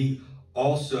debts as we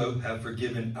also have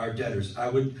forgiven our debtors. I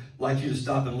would like you to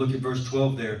stop and look at verse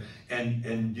 12 there,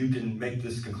 and you can make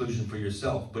this conclusion for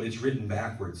yourself, but it's written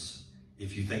backwards.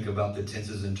 If you think about the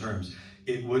tenses and terms,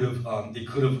 it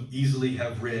could have easily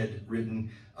have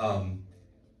written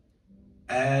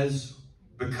as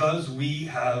because we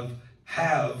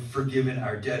have forgiven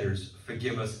our debtors,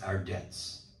 forgive us our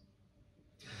debts.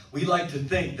 We like to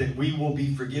think that we will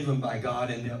be forgiven by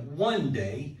God and that one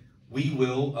day we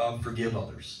will forgive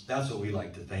others. That's what we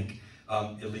like to think,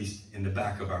 at least in the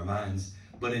back of our minds.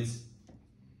 But it's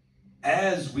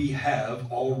as we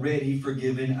have already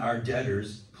forgiven our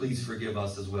debtors, please forgive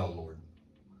us as well, Lord.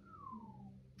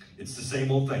 It's the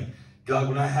same old thing. God,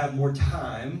 when I have more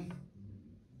time,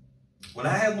 when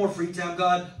I have more free time,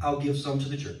 God, I'll give some to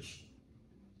the church.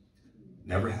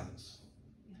 Never happens.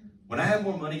 When I have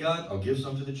more money, God, I'll give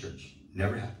some to the church.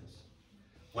 Never happens.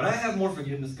 When I have more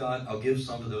forgiveness, God, I'll give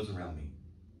some to those around me.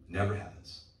 Never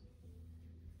happens.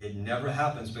 It never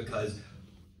happens because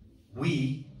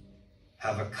we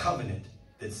have a covenant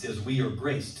that says we are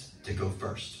graced to go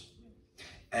first.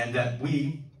 And that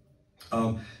you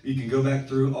can go back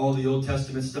through all the Old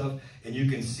Testament stuff and you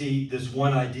can see this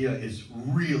one idea is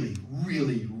really,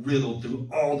 really riddled through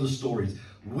all the stories.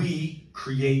 We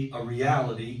create a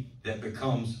reality that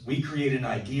we create an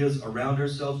ideas around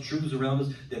ourselves, truths around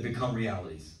us that become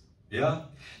realities. Yeah?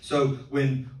 So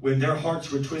when their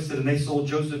hearts were twisted and they sold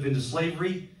Joseph into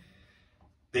slavery,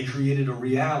 they created a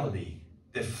reality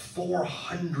that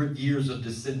 400 years of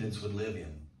descendants would live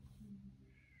in.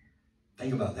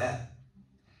 Think about that.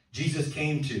 Jesus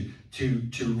came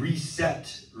to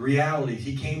reset reality.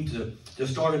 He came to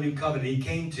start a new covenant. He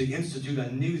came to institute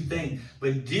a new thing.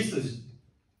 But this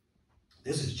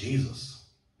is Jesus.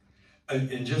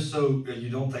 And just so you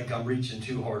don't think I'm reaching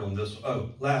too hard on this.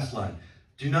 Oh, last line.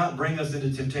 Do not bring us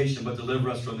into temptation, but deliver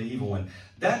us from the evil one.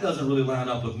 That doesn't really line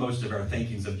up with most of our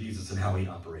thinkings of Jesus and how he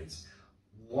operates.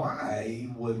 Why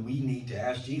would we need to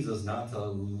ask Jesus not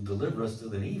to deliver us to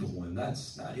the evil one?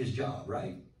 That's not his job,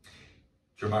 right?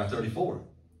 Jeremiah 34,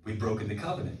 we've broken the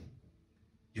covenant.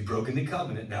 You've broken the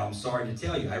covenant. Now, I'm sorry to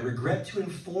tell you, I regret to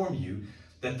inform you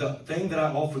that the thing that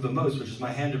I offer the most, which is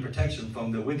my hand of protection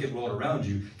from the wicked world around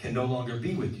you, can no longer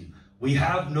be with you. We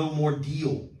have no more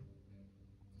deal.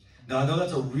 Now, I know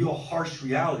that's a real harsh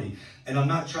reality, and I'm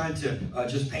not trying to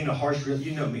just paint a harsh reality.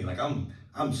 You know me, like I'm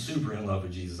I'm super in love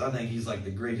with Jesus. I think he's like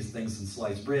the greatest thing since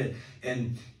sliced bread.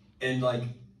 And like,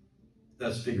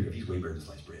 that's figurative. He's way better than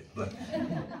sliced bread.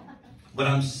 But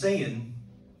I'm saying,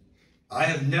 I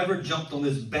have never jumped on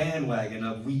this bandwagon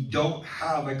of we don't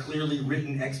have a clearly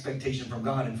written expectation from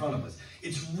God in front of us.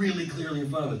 It's really clearly in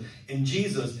front of us. And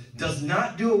Jesus does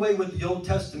not do away with the Old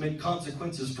Testament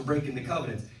consequences for breaking the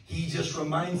covenants. He just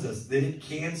reminds us that it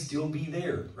can still be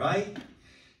there, right?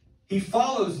 He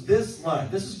follows this line.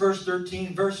 This is verse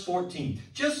 13, verse 14.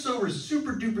 Just so we're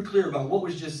super duper clear about what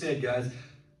was just said, guys.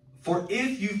 For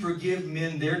if you forgive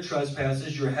men their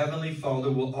trespasses, your heavenly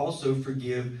Father will also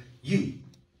forgive you.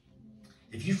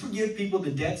 If you forgive people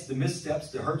the debts, the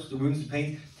missteps, the hurts, the wounds, the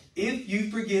pains, if you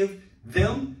forgive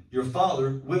them, your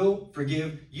Father will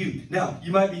forgive you. Now,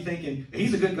 you might be thinking,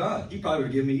 he's a good God. He probably would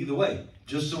forgive me either way.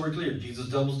 Just so we're clear, Jesus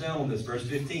doubles down on this, verse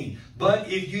 15.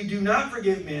 But if you do not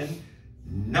forgive men,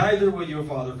 neither will your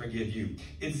Father forgive you.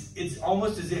 It's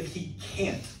almost as if he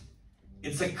can't.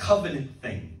 It's a covenant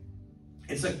thing.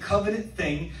 It's a covenant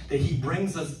thing that he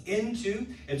brings us into.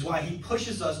 It's why he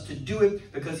pushes us to do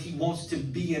it, because he wants to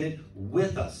be in it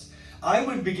with us. I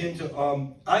would begin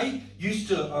to, I used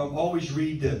to always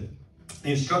read the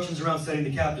instructions around setting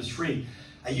the captives free.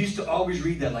 I used to always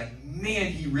read that like,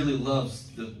 man, he really loves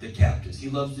the captives. He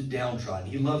loves the downtrodden.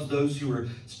 He loves those who are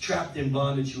trapped in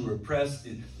bondage, who are oppressed.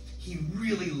 He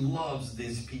really loves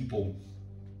these people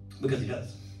because he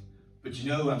does. But you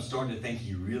know, I'm starting to think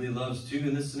he really loves too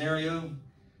in this scenario,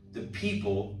 the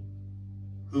people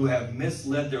who have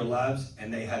misled their lives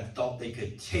and they had thought they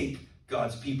could take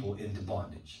God's people into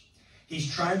bondage.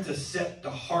 He's trying to set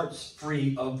the hearts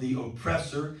free of the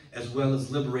oppressor as well as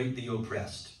liberate the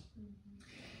oppressed.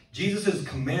 Jesus'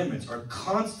 commandments are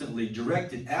constantly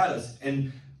directed at us,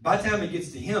 and by the time it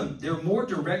gets to him, they're more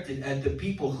directed at the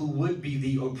people who would be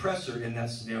the oppressor in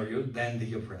that scenario than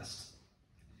the oppressed.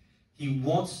 He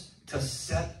wants to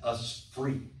set us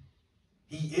free.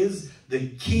 He is the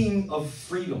king of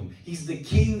freedom. He's the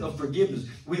king of forgiveness.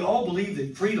 We all believe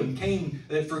that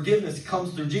that forgiveness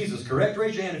comes through Jesus, correct?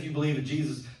 Raise your hand if you believe that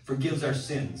Jesus forgives our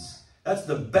sins. That's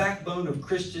the backbone of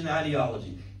Christian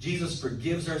ideology. Jesus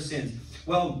forgives our sins.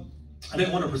 Well, I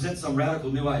didn't want to present some radical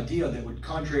new idea that would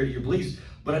contrary to your beliefs,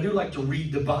 but I do like to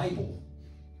read the Bible.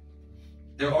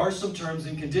 There are some terms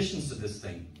and conditions to this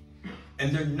thing.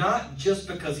 And they're not just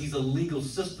because he's a legal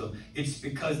system. It's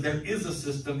because there is a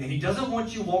system, and he doesn't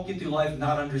want you walking through life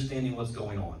not understanding what's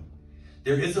going on.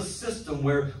 There is a system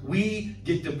where we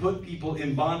get to put people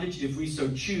in bondage if we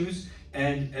so choose,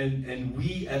 and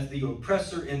we as the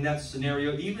oppressor in that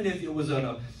scenario, even if it was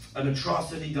an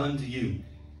atrocity done to you,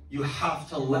 you have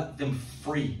to let them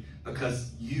free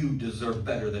because you deserve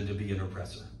better than to be an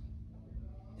oppressor.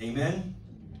 Amen?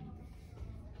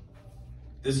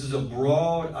 This is a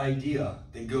broad idea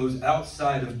that goes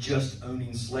outside of just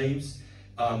owning slaves.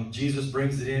 Jesus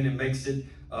brings it in and makes it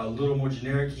a little more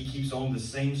generic. He keeps on the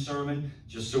same sermon.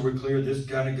 Just so we're clear, this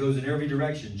kind of goes in every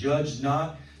direction. Judge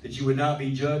not, that you would not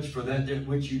be judged, for that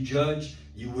which you judge,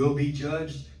 you will be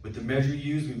judged. With the measure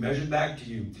you use, we measure back to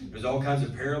you. There's all kinds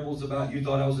of parables about, you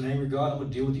thought I was an angry God, I'm going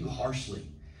to deal with you harshly.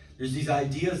 There's these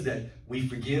ideas that we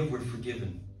forgive, we're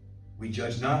forgiven. We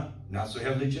judge not so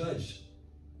heavily judged.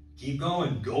 Keep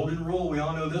going. Golden rule. We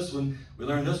all know this one. We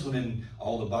learned this one in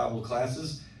all the Bible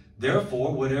classes.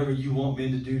 Therefore, whatever you want men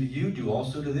to do to you, do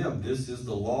also to them. This is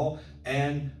the law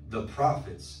and the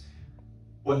prophets.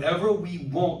 Whatever we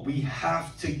want, we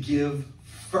have to give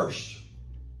first.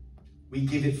 We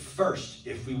give it first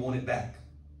if we want it back.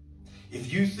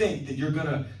 If you think that you're going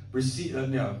to receive,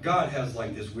 now God has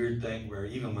like this weird thing where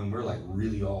even when we're like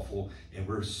really awful and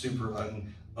we're super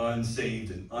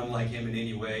unsaved and unlike him in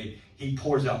any way, he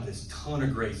pours out this ton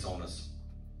of grace on us.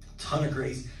 Ton of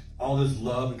grace. All this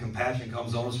love and compassion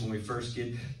comes on us when we first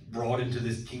get brought into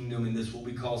this kingdom and this what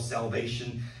we call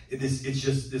salvation. It's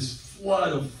just this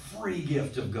flood of free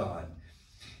gift of God.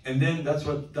 And then that's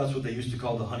what they used to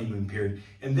call the honeymoon period.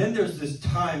 And then there's this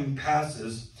time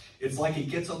passes. It's like it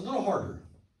gets a little harder.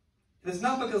 And it's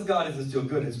not because God isn't still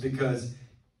good. It's because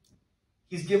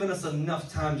he's given us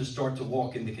enough time to start to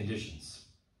walk in the conditions.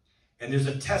 And there's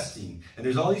a testing. And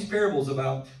there's all these parables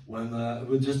about when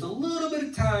with just a little bit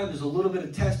of time, there's a little bit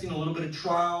of testing, a little bit of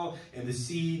trial, and the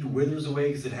seed withers away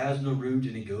because it has no root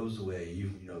and it goes away.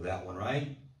 You know that one,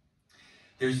 right?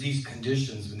 There's these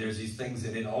conditions and there's these things,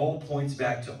 and it all points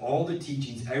back to all the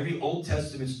teachings, every Old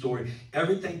Testament story,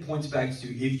 everything points back to,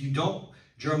 if you don't,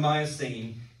 Jeremiah's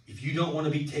saying, if you don't want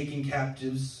to be taken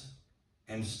captives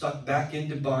and stuck back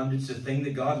into bondage, the thing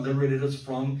that God liberated us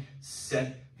from,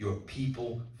 set your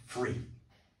people free.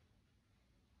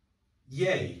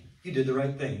 Yay, you did the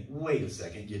right thing. Wait a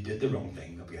second, you did the wrong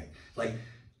thing. Okay. Like,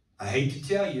 I hate to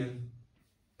tell you,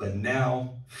 but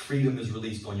now freedom is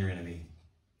released on your enemy.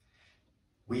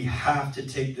 We have to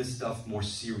take this stuff more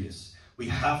serious. We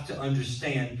have to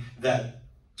understand that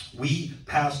we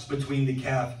passed between the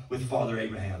calf with Father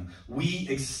Abraham. We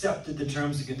accepted the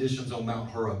terms and conditions on Mount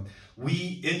Horeb.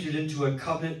 We entered into a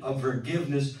covenant of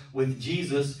forgiveness with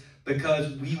Jesus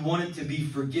because we wanted to be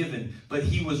forgiven. But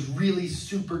he was really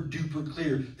super duper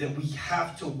clear that we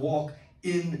have to walk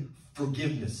in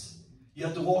forgiveness. You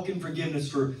have to walk in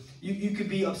forgiveness for, you could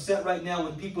be upset right now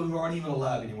with people who aren't even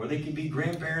alive anymore. They could be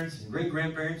grandparents and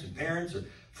great-grandparents and parents or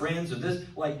friends or this.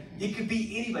 Like, it could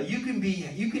be anybody.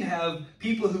 You can have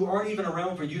people who aren't even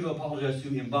around for you to apologize to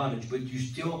in bondage, but you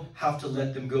still have to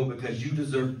let them go because you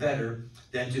deserve better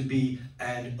than to be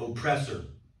an oppressor.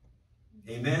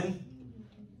 Amen?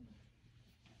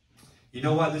 You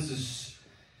know why this is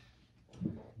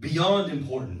beyond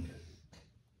important?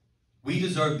 We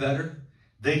deserve better.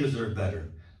 They deserve better.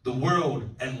 The world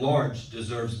at large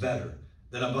deserves better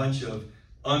than a bunch of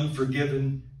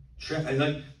unforgiven.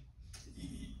 Like,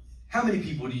 how many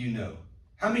people do you know?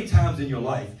 How many times in your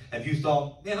life have you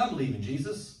thought, man, I believe in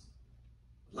Jesus.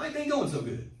 Life ain't going so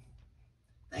good.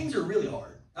 Things are really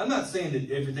hard. I'm not saying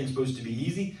that everything's supposed to be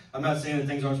easy. I'm not saying that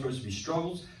things aren't supposed to be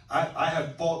struggles. I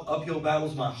have fought uphill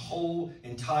battles my whole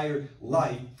entire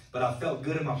life, but I felt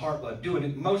good in my heart while doing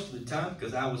it most of the time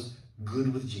because I was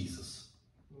good with Jesus.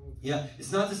 Yeah,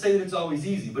 it's not to say that it's always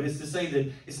easy, but it's to say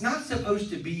that it's not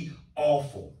supposed to be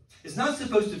awful. It's not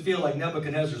supposed to feel like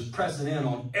Nebuchadnezzar's pressing in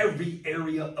on every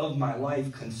area of my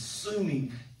life,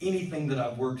 consuming anything that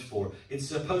I've worked for. It's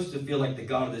supposed to feel like the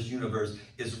God of this universe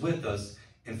is with us,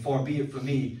 and far be it from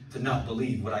me to not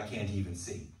believe what I can't even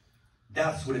see.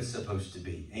 That's what it's supposed to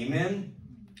be. Amen?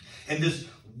 And this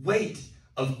weight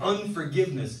of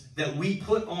unforgiveness that we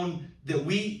put on, that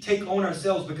we take on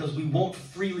ourselves because we won't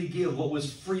freely give what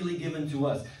was freely given to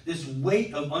us. This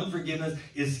weight of unforgiveness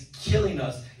is killing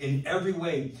us in every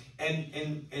way.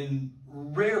 And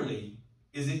rarely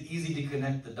is it easy to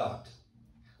connect the dot.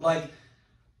 Like,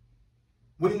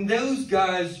 when those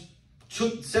guys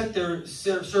set their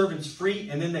servants free,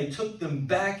 and then they took them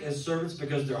back as servants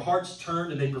because their hearts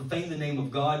turned and they profaned the name of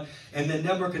God, and then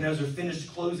Nebuchadnezzar finished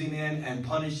closing in and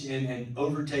punishing and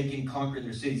overtaking, conquering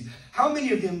their cities. How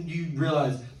many of them do you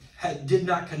realize did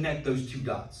not connect those two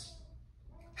dots?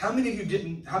 How many of you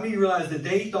didn't? How many of you realize that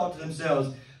they thought to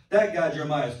themselves, that guy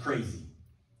Jeremiah is crazy?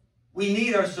 We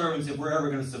need our servants if we're ever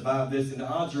going to survive this, and the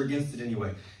odds are against it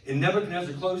anyway. And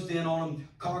Nebuchadnezzar closed in on them,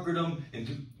 conquered them,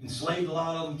 and enslaved a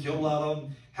lot of them, killed a lot of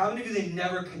them. How many of you, they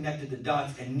never connected the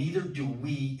dots, and neither do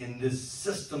we in this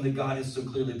system that God has so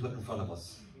clearly put in front of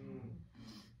us?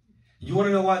 You want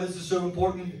to know why this is so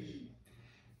important?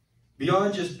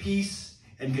 Beyond just peace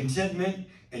and contentment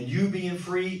and you being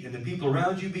free and the people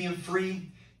around you being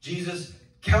free, Jesus,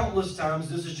 countless times,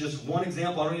 this is just one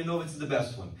example. I don't even know if it's the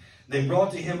best one. They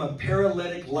brought to him a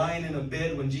paralytic lying in a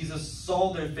bed. When Jesus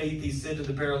saw their faith, he said to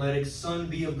the paralytic, son,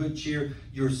 be of good cheer.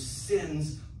 Your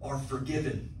sins are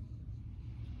forgiven.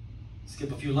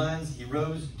 Skip a few lines. He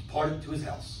rose, departed to his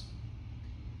house.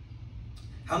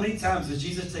 How many times does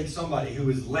Jesus take somebody who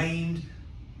is lamed,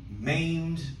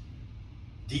 maimed,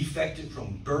 defected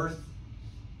from birth?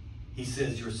 He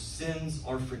says, your sins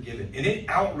are forgiven. And it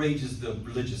outrages the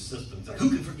religious system. It's like, who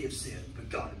can forgive sin but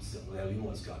God himself? Well, you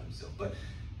know it's God himself. But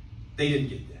they didn't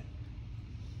get that.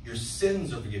 Your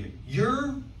sins are forgiven.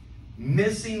 You're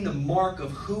missing the mark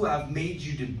of who I've made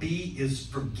you to be is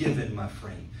forgiven, my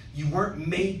friend. You weren't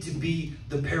made to be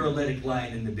the paralytic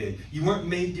lying in the bed. You weren't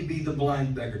made to be the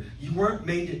blind beggar. You weren't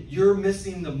made to, you're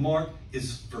missing the mark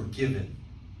is forgiven.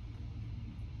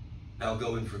 Now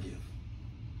go and forgive.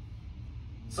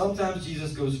 Sometimes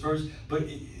Jesus goes first, but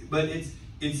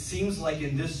it seems like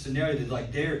in this scenario that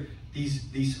like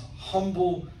these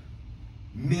humble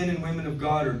men and women of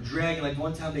God are dragging, like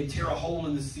one time they tear a hole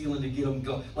in the ceiling to get them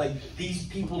go. Like these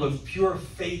people of pure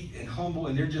faith and humble,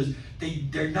 and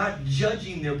they're not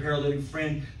judging their paralytic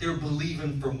friend. They're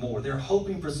believing for more. They're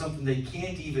hoping for something they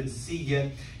can't even see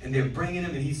yet, and they're bringing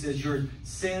him, and he says, your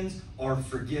sins are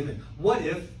forgiven. What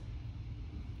if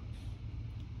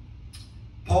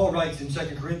Paul writes in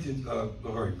 2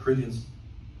 Corinthians,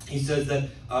 he says that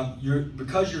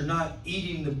because you're not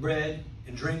eating the bread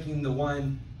and drinking the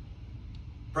wine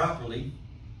properly,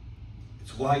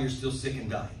 it's why you're still sick and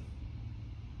dying.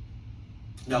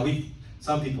 Now,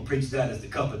 some people preach that as the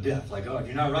cup of death. Like, oh, if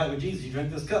you're not right with Jesus, you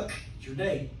drink this cup, it's your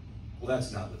day. Well,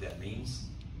 that's not what that means.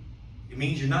 It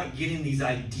means you're not getting these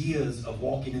ideas of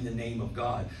walking in the name of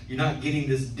God. You're not getting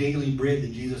this daily bread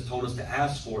that Jesus told us to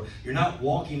ask for. You're not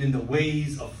walking in the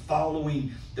ways of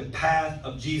following the path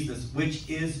of Jesus, which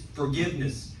is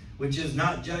forgiveness, which is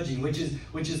not judging, which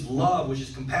is love, which is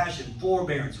compassion,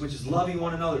 forbearance, which is loving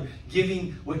one another,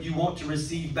 giving what you want to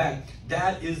receive back.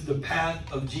 That is the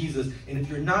path of Jesus. And if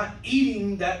you're not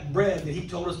eating that bread that he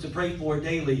told us to pray for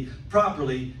daily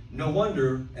properly, no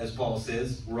wonder, as Paul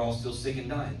says, we're all still sick and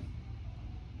dying.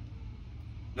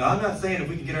 Now, I'm not saying if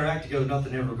we can get our act together,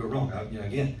 nothing ever will go wrong.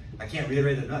 Again, I can't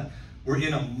reiterate that enough. We're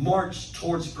in a march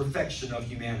towards perfection of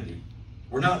humanity.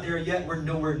 We're not there yet. We're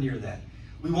nowhere near that.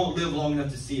 We won't live long enough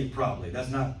to see it properly.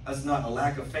 That's not a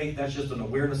lack of faith. That's just an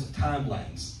awareness of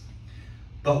timelines.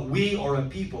 But we are a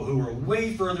people who are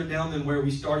way further down than where we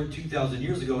started 2,000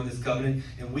 years ago in this covenant.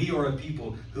 And we are a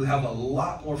people who have a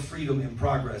lot more freedom and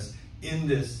progress in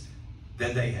this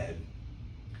than they had.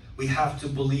 We have to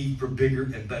believe for bigger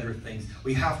and better things.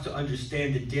 We have to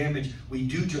understand the damage we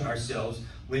do to ourselves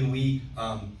when we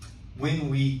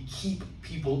keep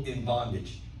people in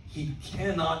bondage. He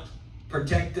cannot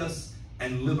protect us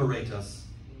and liberate us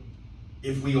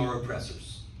if we are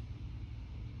oppressors.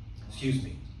 Excuse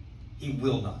me. He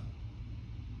will not.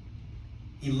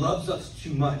 He loves us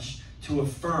too much to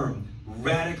affirm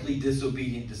radically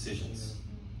disobedient decisions.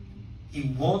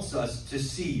 He wants us to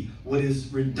see what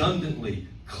is redundantly,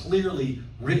 clearly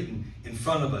written in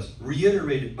front of us,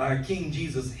 reiterated by our King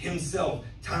Jesus himself,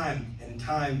 time and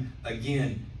time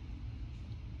again.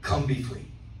 Come be free.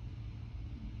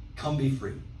 Come be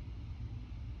free.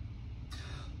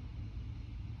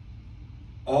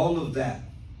 All of that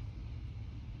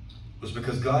was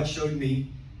because God showed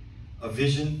me a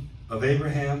vision of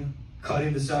Abraham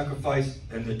cutting the sacrifice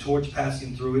and the torch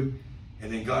passing through it.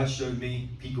 And then God showed me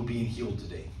people being healed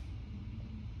today.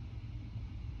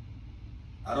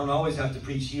 I don't always have to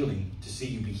preach healing to see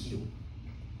you be healed.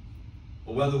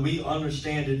 But whether we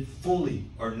understand it fully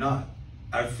or not,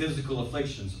 our physical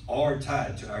afflictions are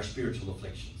tied to our spiritual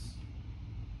afflictions.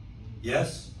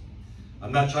 Yes?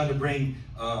 I'm not trying to bring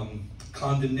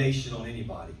condemnation on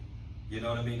anybody. You know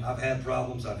what I mean? I've had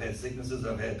problems. I've had sicknesses.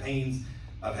 I've had pains.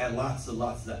 I've had lots of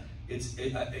that.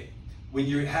 When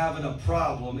you're having a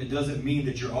problem, it doesn't mean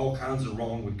that you're all kinds of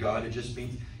wrong with God. It just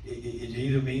means, it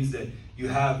either means that you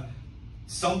have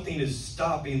something is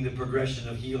stopping the progression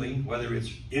of healing, whether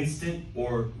it's instant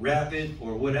or rapid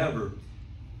or whatever.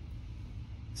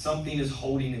 Something is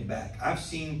holding it back.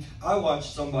 I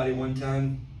watched somebody one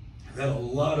time who had a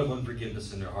lot of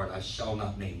unforgiveness in their heart. I shall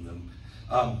not name them.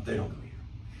 They don't go here.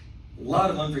 A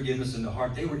lot of unforgiveness in their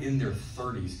heart. They were in their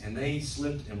 30s and they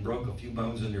slipped and broke a few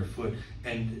bones in their foot.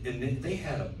 And they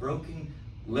had a broken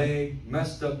leg,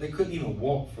 messed up. They couldn't even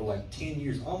walk for like 10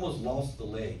 years, almost lost the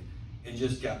leg, and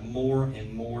just got more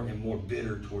and more and more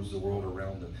bitter towards the world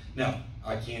around them. Now,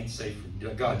 I can't say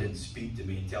God didn't speak to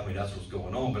me and tell me that's what's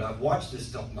going on, but I've watched this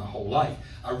stuff my whole life.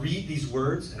 I read these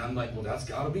words and I'm like, well, that's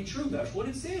got to be true. That's what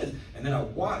it says. And then I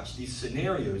watch these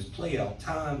scenarios play out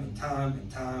time and time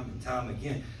and time and time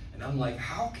again. And I'm like,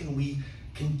 how can we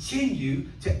continue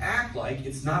to act like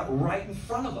it's not right in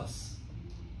front of us?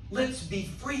 Let's be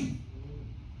free.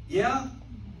 Yeah?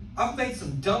 I've made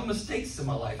some dumb mistakes in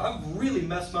my life. I've really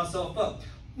messed myself up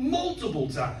multiple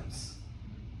times.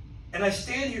 And I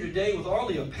stand here today with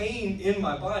hardly a pain in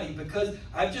my body because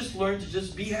I've just learned to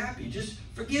just be happy. Just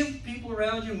forgive people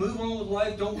around you. Move on with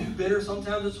life. Don't be bitter.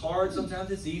 Sometimes it's hard.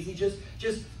 Sometimes it's easy.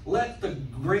 Just let the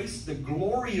grace, the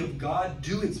glory of God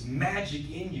do its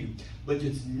magic in you. But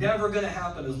it's never going to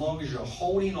happen as long as you're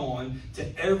holding on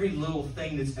to every little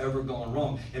thing that's ever gone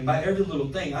wrong. And by every little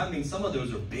thing, I mean some of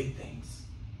those are big things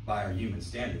by our human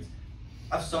standards.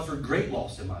 I've suffered great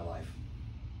loss in my life.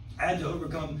 I had to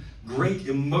overcome great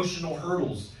emotional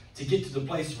hurdles to get to the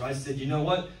place where I said, you know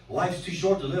what? Life's too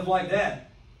short to live like that.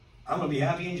 I'm going to be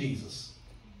happy in Jesus.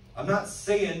 I'm not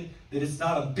saying that it's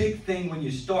not a big thing when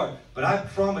you start, but I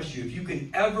promise you, if you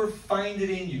can ever find it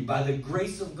in you by the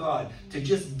grace of God to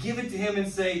just give it to him and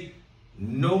say,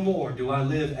 no more do I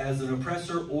live as an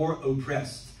oppressor or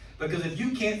oppressed. Because if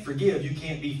you can't forgive, you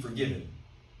can't be forgiven.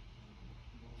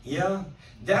 Yeah?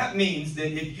 That means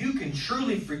that if you can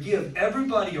truly forgive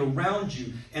everybody around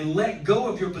you and let go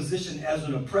of your position as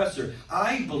an oppressor,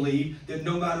 I believe that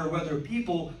no matter whether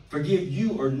people forgive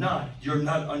you or not, you're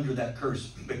not under that curse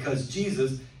because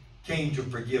Jesus came to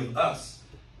forgive us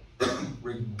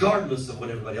regardless of what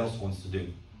everybody else wants to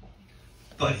do.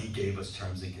 But he gave us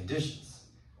terms and conditions.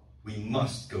 We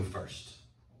must go first.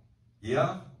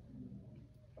 Yeah?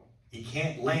 He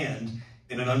can't land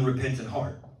in an unrepentant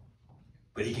heart.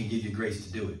 But he can give you grace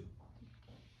to do it.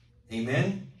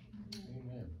 Amen?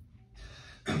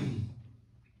 Amen.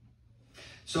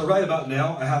 So right about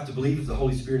now, I have to believe if the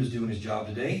Holy Spirit is doing his job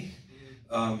today,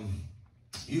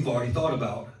 you've already thought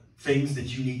about things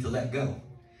that you need to let go.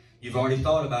 You've already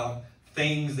thought about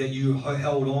things that you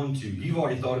held on to. You've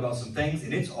already thought about some things,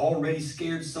 and it's already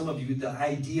scared some of you, the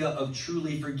idea of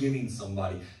truly forgiving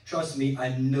somebody. Trust me,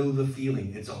 I know the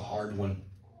feeling. It's a hard one.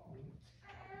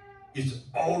 It's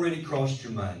already crossed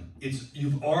your mind.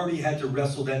 You've already had to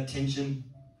wrestle that tension.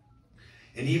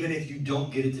 And even if you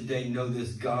don't get it today, know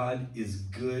this: God is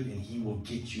good and he will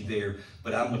get you there.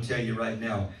 But I'm going to tell you right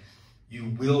now,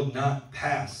 you will not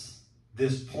pass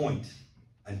this point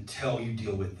until you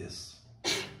deal with this.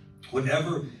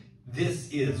 Whatever this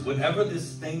is, whatever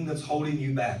this thing that's holding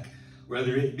you back,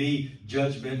 whether it be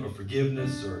judgment or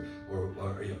forgiveness or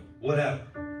you know,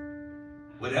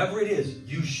 whatever it is,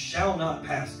 you shall not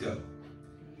pass go.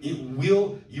 You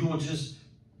will just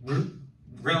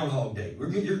Groundhog Day.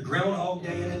 You're Groundhog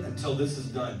Day in it until this is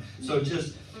done. So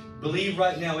just believe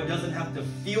right now, it doesn't have to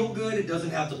feel good. It doesn't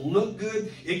have to look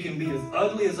good. It can be as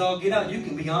ugly as all get out. You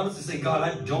can be honest and say, God,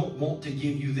 I don't want to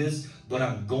give you this, but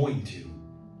I'm going to.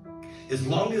 As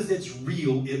long as it's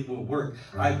real, it will work.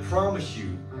 I promise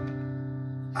you,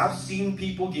 I've seen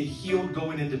people get healed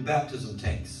going into baptism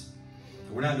tanks.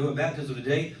 We're not doing baptism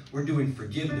today. We're doing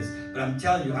forgiveness. But I'm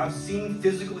telling you, I've seen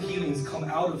physical healings come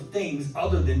out of things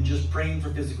other than just praying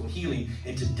for physical healing.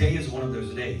 And today is one of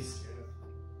those days.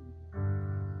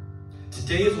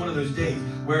 Today is one of those days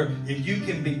where if you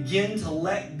can begin to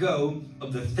let go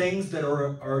of the things that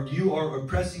you are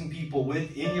oppressing people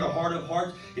with in your heart of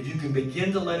hearts, if you can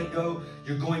begin to let it go,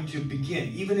 you're going to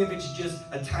begin. Even if it's just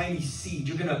a tiny seed,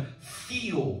 you're going to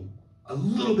feel a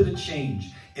little bit of change.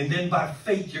 And then by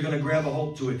faith, you're going to grab a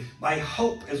hold to it. By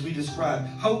hope, as we described,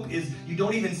 hope is you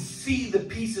don't even see the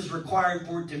pieces required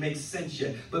for it to make sense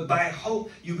yet. But by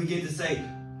hope, you begin to say,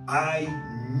 I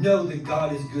know that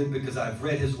God is good because I've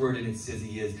read his word and it says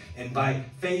he is. And by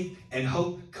faith and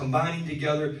hope combining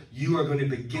together, you are going to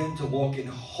begin to walk in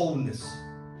wholeness.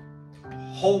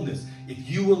 Wholeness. If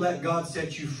you will let God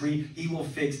set you free, he will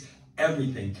fix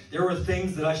everything. There were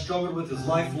things that I struggled with as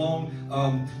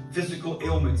lifelong physical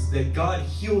ailments that God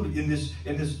healed in this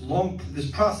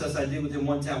process I did with him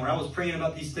one time when I was praying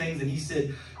about these things, and he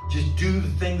said, just do the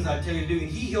things I tell you to do. And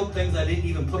he healed things I didn't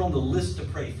even put on the list to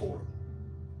pray for.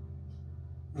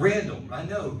 Random, I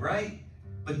know, right?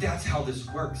 But that's how this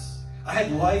works. I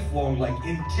had lifelong,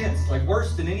 intense,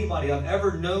 worse than anybody I've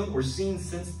ever known or seen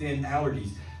since then, allergies.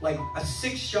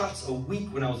 6 shots a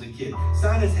week when I was a kid.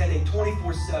 Sinus headache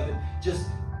 24/7. Just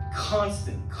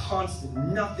constant.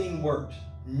 Nothing worked.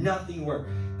 Nothing worked.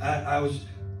 I was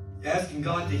asking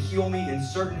God to heal me in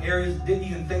certain areas. Didn't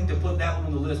even think to put that one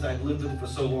on the list. I'd lived with it for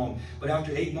so long. But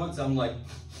after 8 months, I'm like,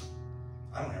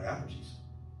 I don't have allergies.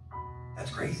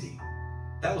 That's crazy.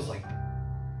 That was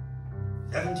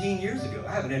 17 years ago.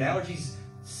 I haven't had allergies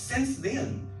since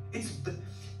then.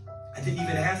 I didn't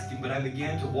even ask him, but I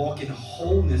began to walk in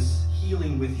wholeness,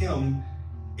 healing with him,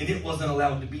 and it wasn't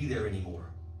allowed to be there anymore.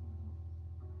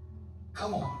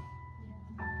 Come on.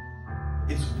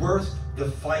 It's worth the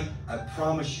fight, I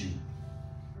promise you.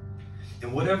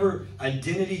 And whatever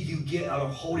identity you get out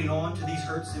of holding on to these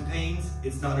hurts and pains,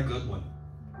 it's not a good one.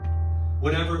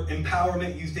 Whatever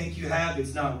empowerment you think you have,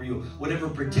 it's not real. Whatever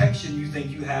protection you think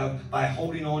you have by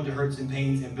holding on to hurts and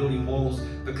pains and building walls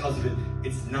because of it,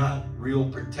 it's not real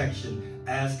protection.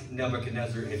 Ask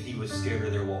Nebuchadnezzar if he was scared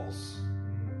of their walls.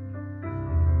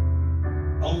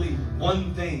 Only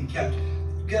one thing kept.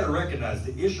 You got to recognize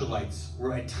the Israelites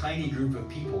were a tiny group of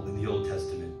people in the Old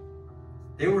Testament.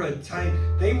 They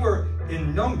were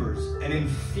in numbers an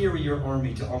inferior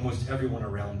army to almost everyone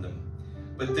around them.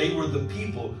 But they were the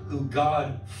people who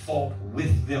God fought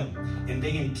with them. And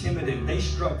they intimidated, they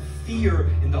struck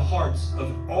fear in the hearts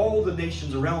of all the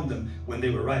nations around them when they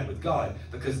were right with God,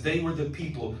 because they were the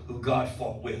people who God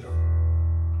fought with.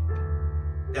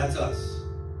 That's us.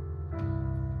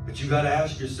 But you got to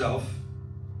ask yourself,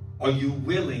 are you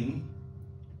willing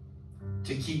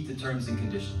to keep the terms and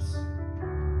conditions?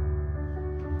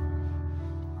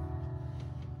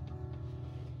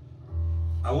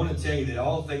 I want to tell you that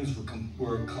all things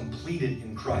were completed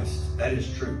in Christ. That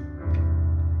is true.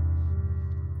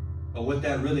 But what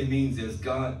that really means is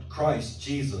God, Christ,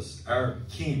 Jesus, our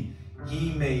King,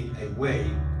 he made a way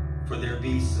for there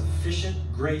be sufficient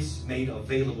grace made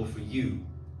available for you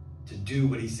to do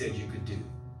what he said you could do.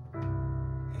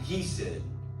 And he said,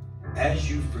 as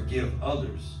you forgive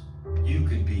others, you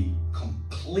could be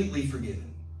completely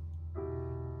forgiven.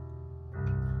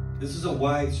 This is a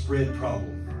widespread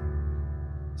problem.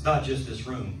 It's not just this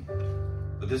room,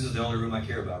 but this is the only room I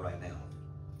care about right now.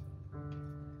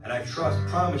 And I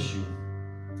promise you,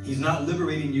 he's not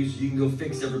liberating you so you can go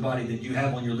fix everybody that you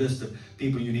have on your list of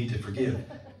people you need to forgive.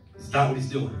 It's not what he's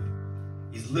doing.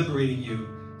 He's liberating you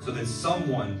so that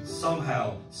someone,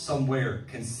 somehow, somewhere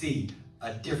can see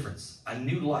a difference, a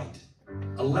new light,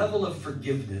 a level of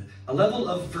forgiveness, a level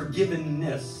of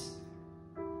forgiveness,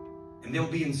 and they'll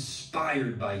be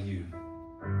inspired by you.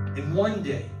 And one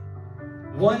day,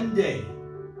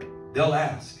 they'll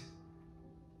ask,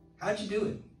 how'd you do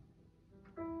it?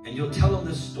 And you'll tell them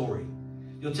this story.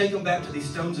 You'll take them back to these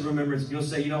stones of remembrance. And you'll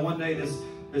say, you know, one day this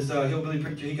hillbilly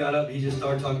preacher, he got up, he just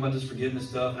started talking about this forgiveness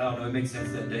stuff. And I don't know, it makes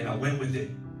sense that day. And I went with it.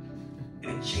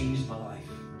 And it changed my life.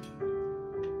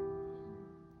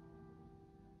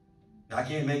 I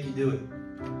can't make you do it.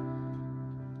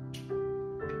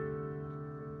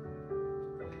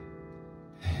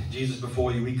 Jesus,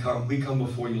 before you, we come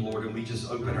before you, Lord, and we just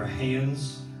open our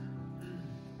hands.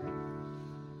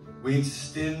 We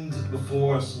extend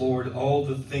before us, Lord, all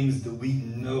the things that we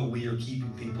know we are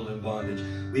keeping people in bondage.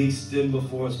 We extend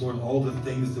before us, Lord, all the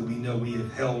things that we know we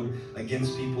have held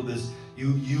against people.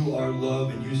 You are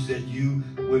love, and you said you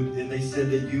would, and they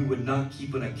said that you would not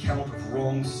keep an account of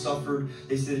wrongs suffered.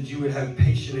 They said that you would have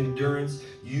patient endurance.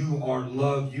 You are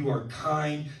love. You are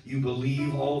kind. You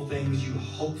believe all things. You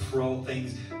hope for all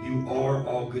things. You are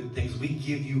all good things. We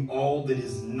give you all that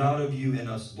is not of you in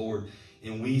us, Lord.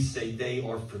 And we say they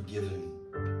are forgiven.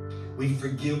 We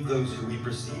forgive those who we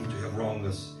perceive to have wronged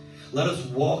us. Let us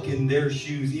walk in their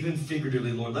shoes, even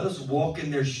figuratively, Lord. Let us walk in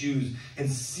their shoes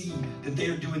and see that they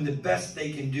are doing the best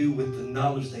they can do with the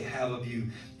knowledge they have of you.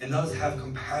 And let us have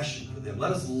compassion for them.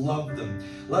 Let us love them.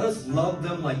 Let us love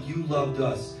them like you loved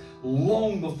us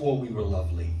long before we were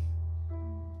lovely.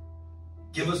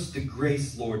 Give us the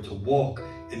grace, Lord, to walk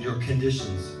in your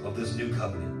conditions of this new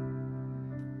covenant.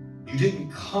 You didn't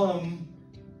come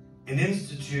and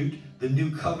institute the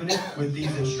new covenant with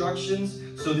these instructions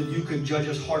so that you could judge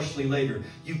us harshly later.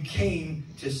 You came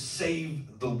to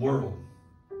save the world.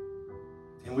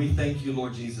 And we thank you,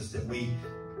 Lord Jesus, that we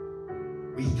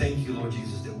thank you, Lord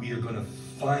Jesus, that we are going to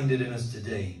find it in us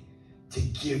today to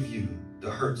give you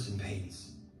the hurts and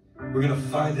pains. We're going to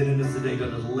find it in us today to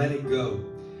let it go.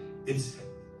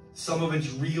 Some of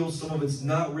it's real, some of it's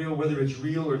not real. Whether it's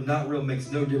real or not real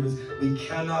makes no difference. We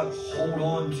cannot hold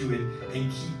on to it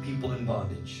and keep people in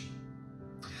bondage.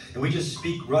 And we just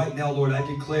speak right now, Lord, I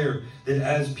declare that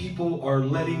as people are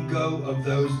letting go of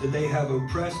those that they have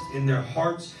oppressed in their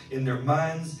hearts, in their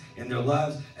minds, in their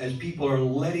lives, as people are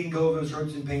letting go of those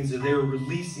hurts and pains, that they are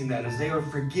releasing that, as they are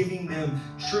forgiving them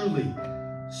truly,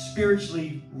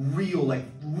 spiritually real, like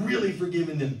really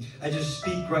forgiving them. I just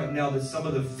speak right now that some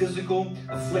of the physical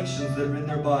afflictions that are in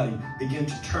their body begin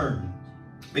to turn,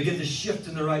 begin to shift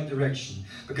in the right direction,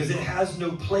 because it has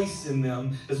no place in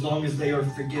them as long as they are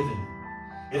forgiven.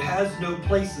 It has no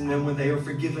place in them when they are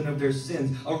forgiven of their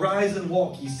sins. Arise and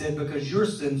walk, he said, because your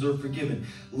sins are forgiven.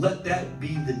 Let that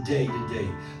be the day today.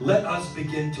 Let us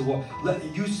begin to walk.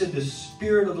 You said the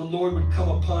Spirit of the Lord would come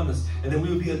upon us, and that we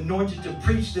would be anointed to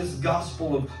preach this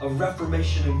gospel of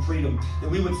reformation and freedom.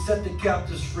 That we would set the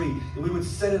captives free. That we would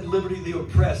set at liberty the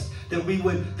oppressed. That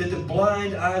the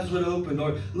blind eyes would open.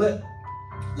 Or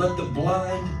let the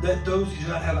blind, let those who do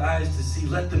not have eyes to see,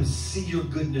 let them see your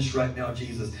goodness right now,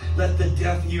 Jesus. Let the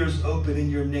deaf ears open in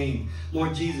your name.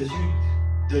 Lord Jesus,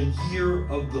 the year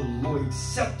of the Lord,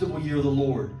 acceptable year of the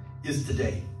Lord is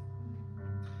today.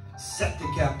 Set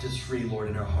the captives free, Lord,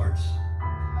 in our hearts.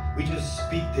 We just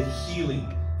speak that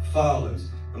healing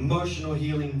follows. Emotional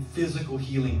healing, physical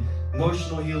healing.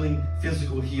 Emotional healing,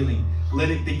 physical healing. Let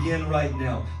it begin right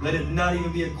now. Let it not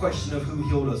even be a question of who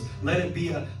healed us. Let it be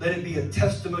a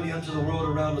testimony unto the world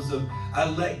around us of, I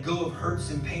let go of hurts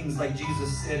and pains like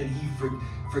Jesus said, and he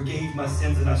forgave my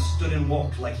sins, and I stood and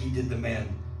walked like he did the man.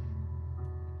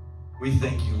 We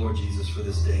thank you, Lord Jesus, for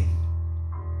this day.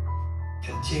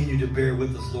 Continue to bear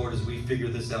with us, Lord, as we figure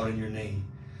this out in your name.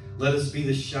 Let us be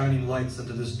the shining lights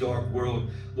into this dark world,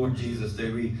 Lord Jesus,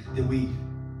 that we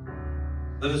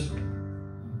let us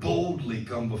boldly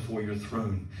come before your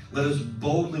throne. Let us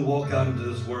boldly walk out into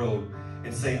this world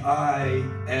and say, I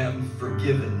am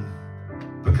forgiven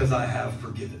because I have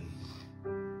forgiven.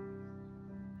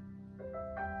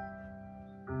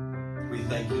 We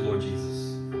thank you, Lord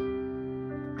Jesus.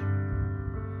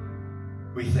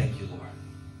 We thank you, Lord.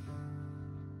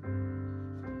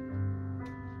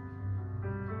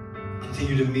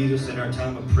 Continue to meet us in our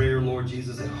time of prayer, Lord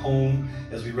Jesus, at home,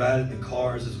 as we ride in the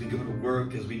cars, as we go to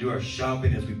work, as we do our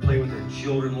shopping, as we play with our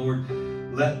children, Lord.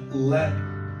 Let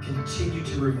continue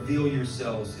to reveal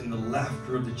yourselves in the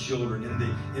laughter of the children,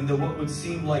 in the what would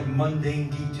seem like mundane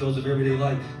details of everyday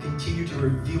life. Continue to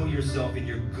reveal yourself in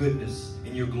your goodness,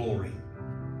 in your glory.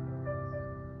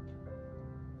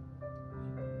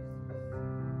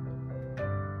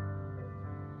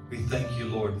 We thank you,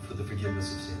 Lord, for the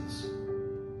forgiveness of sins.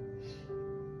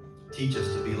 Teach us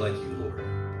to be like you, Lord.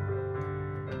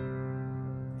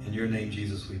 In your name,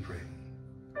 Jesus, we pray.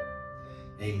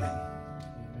 Amen.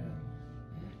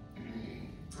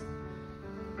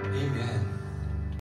 Amen.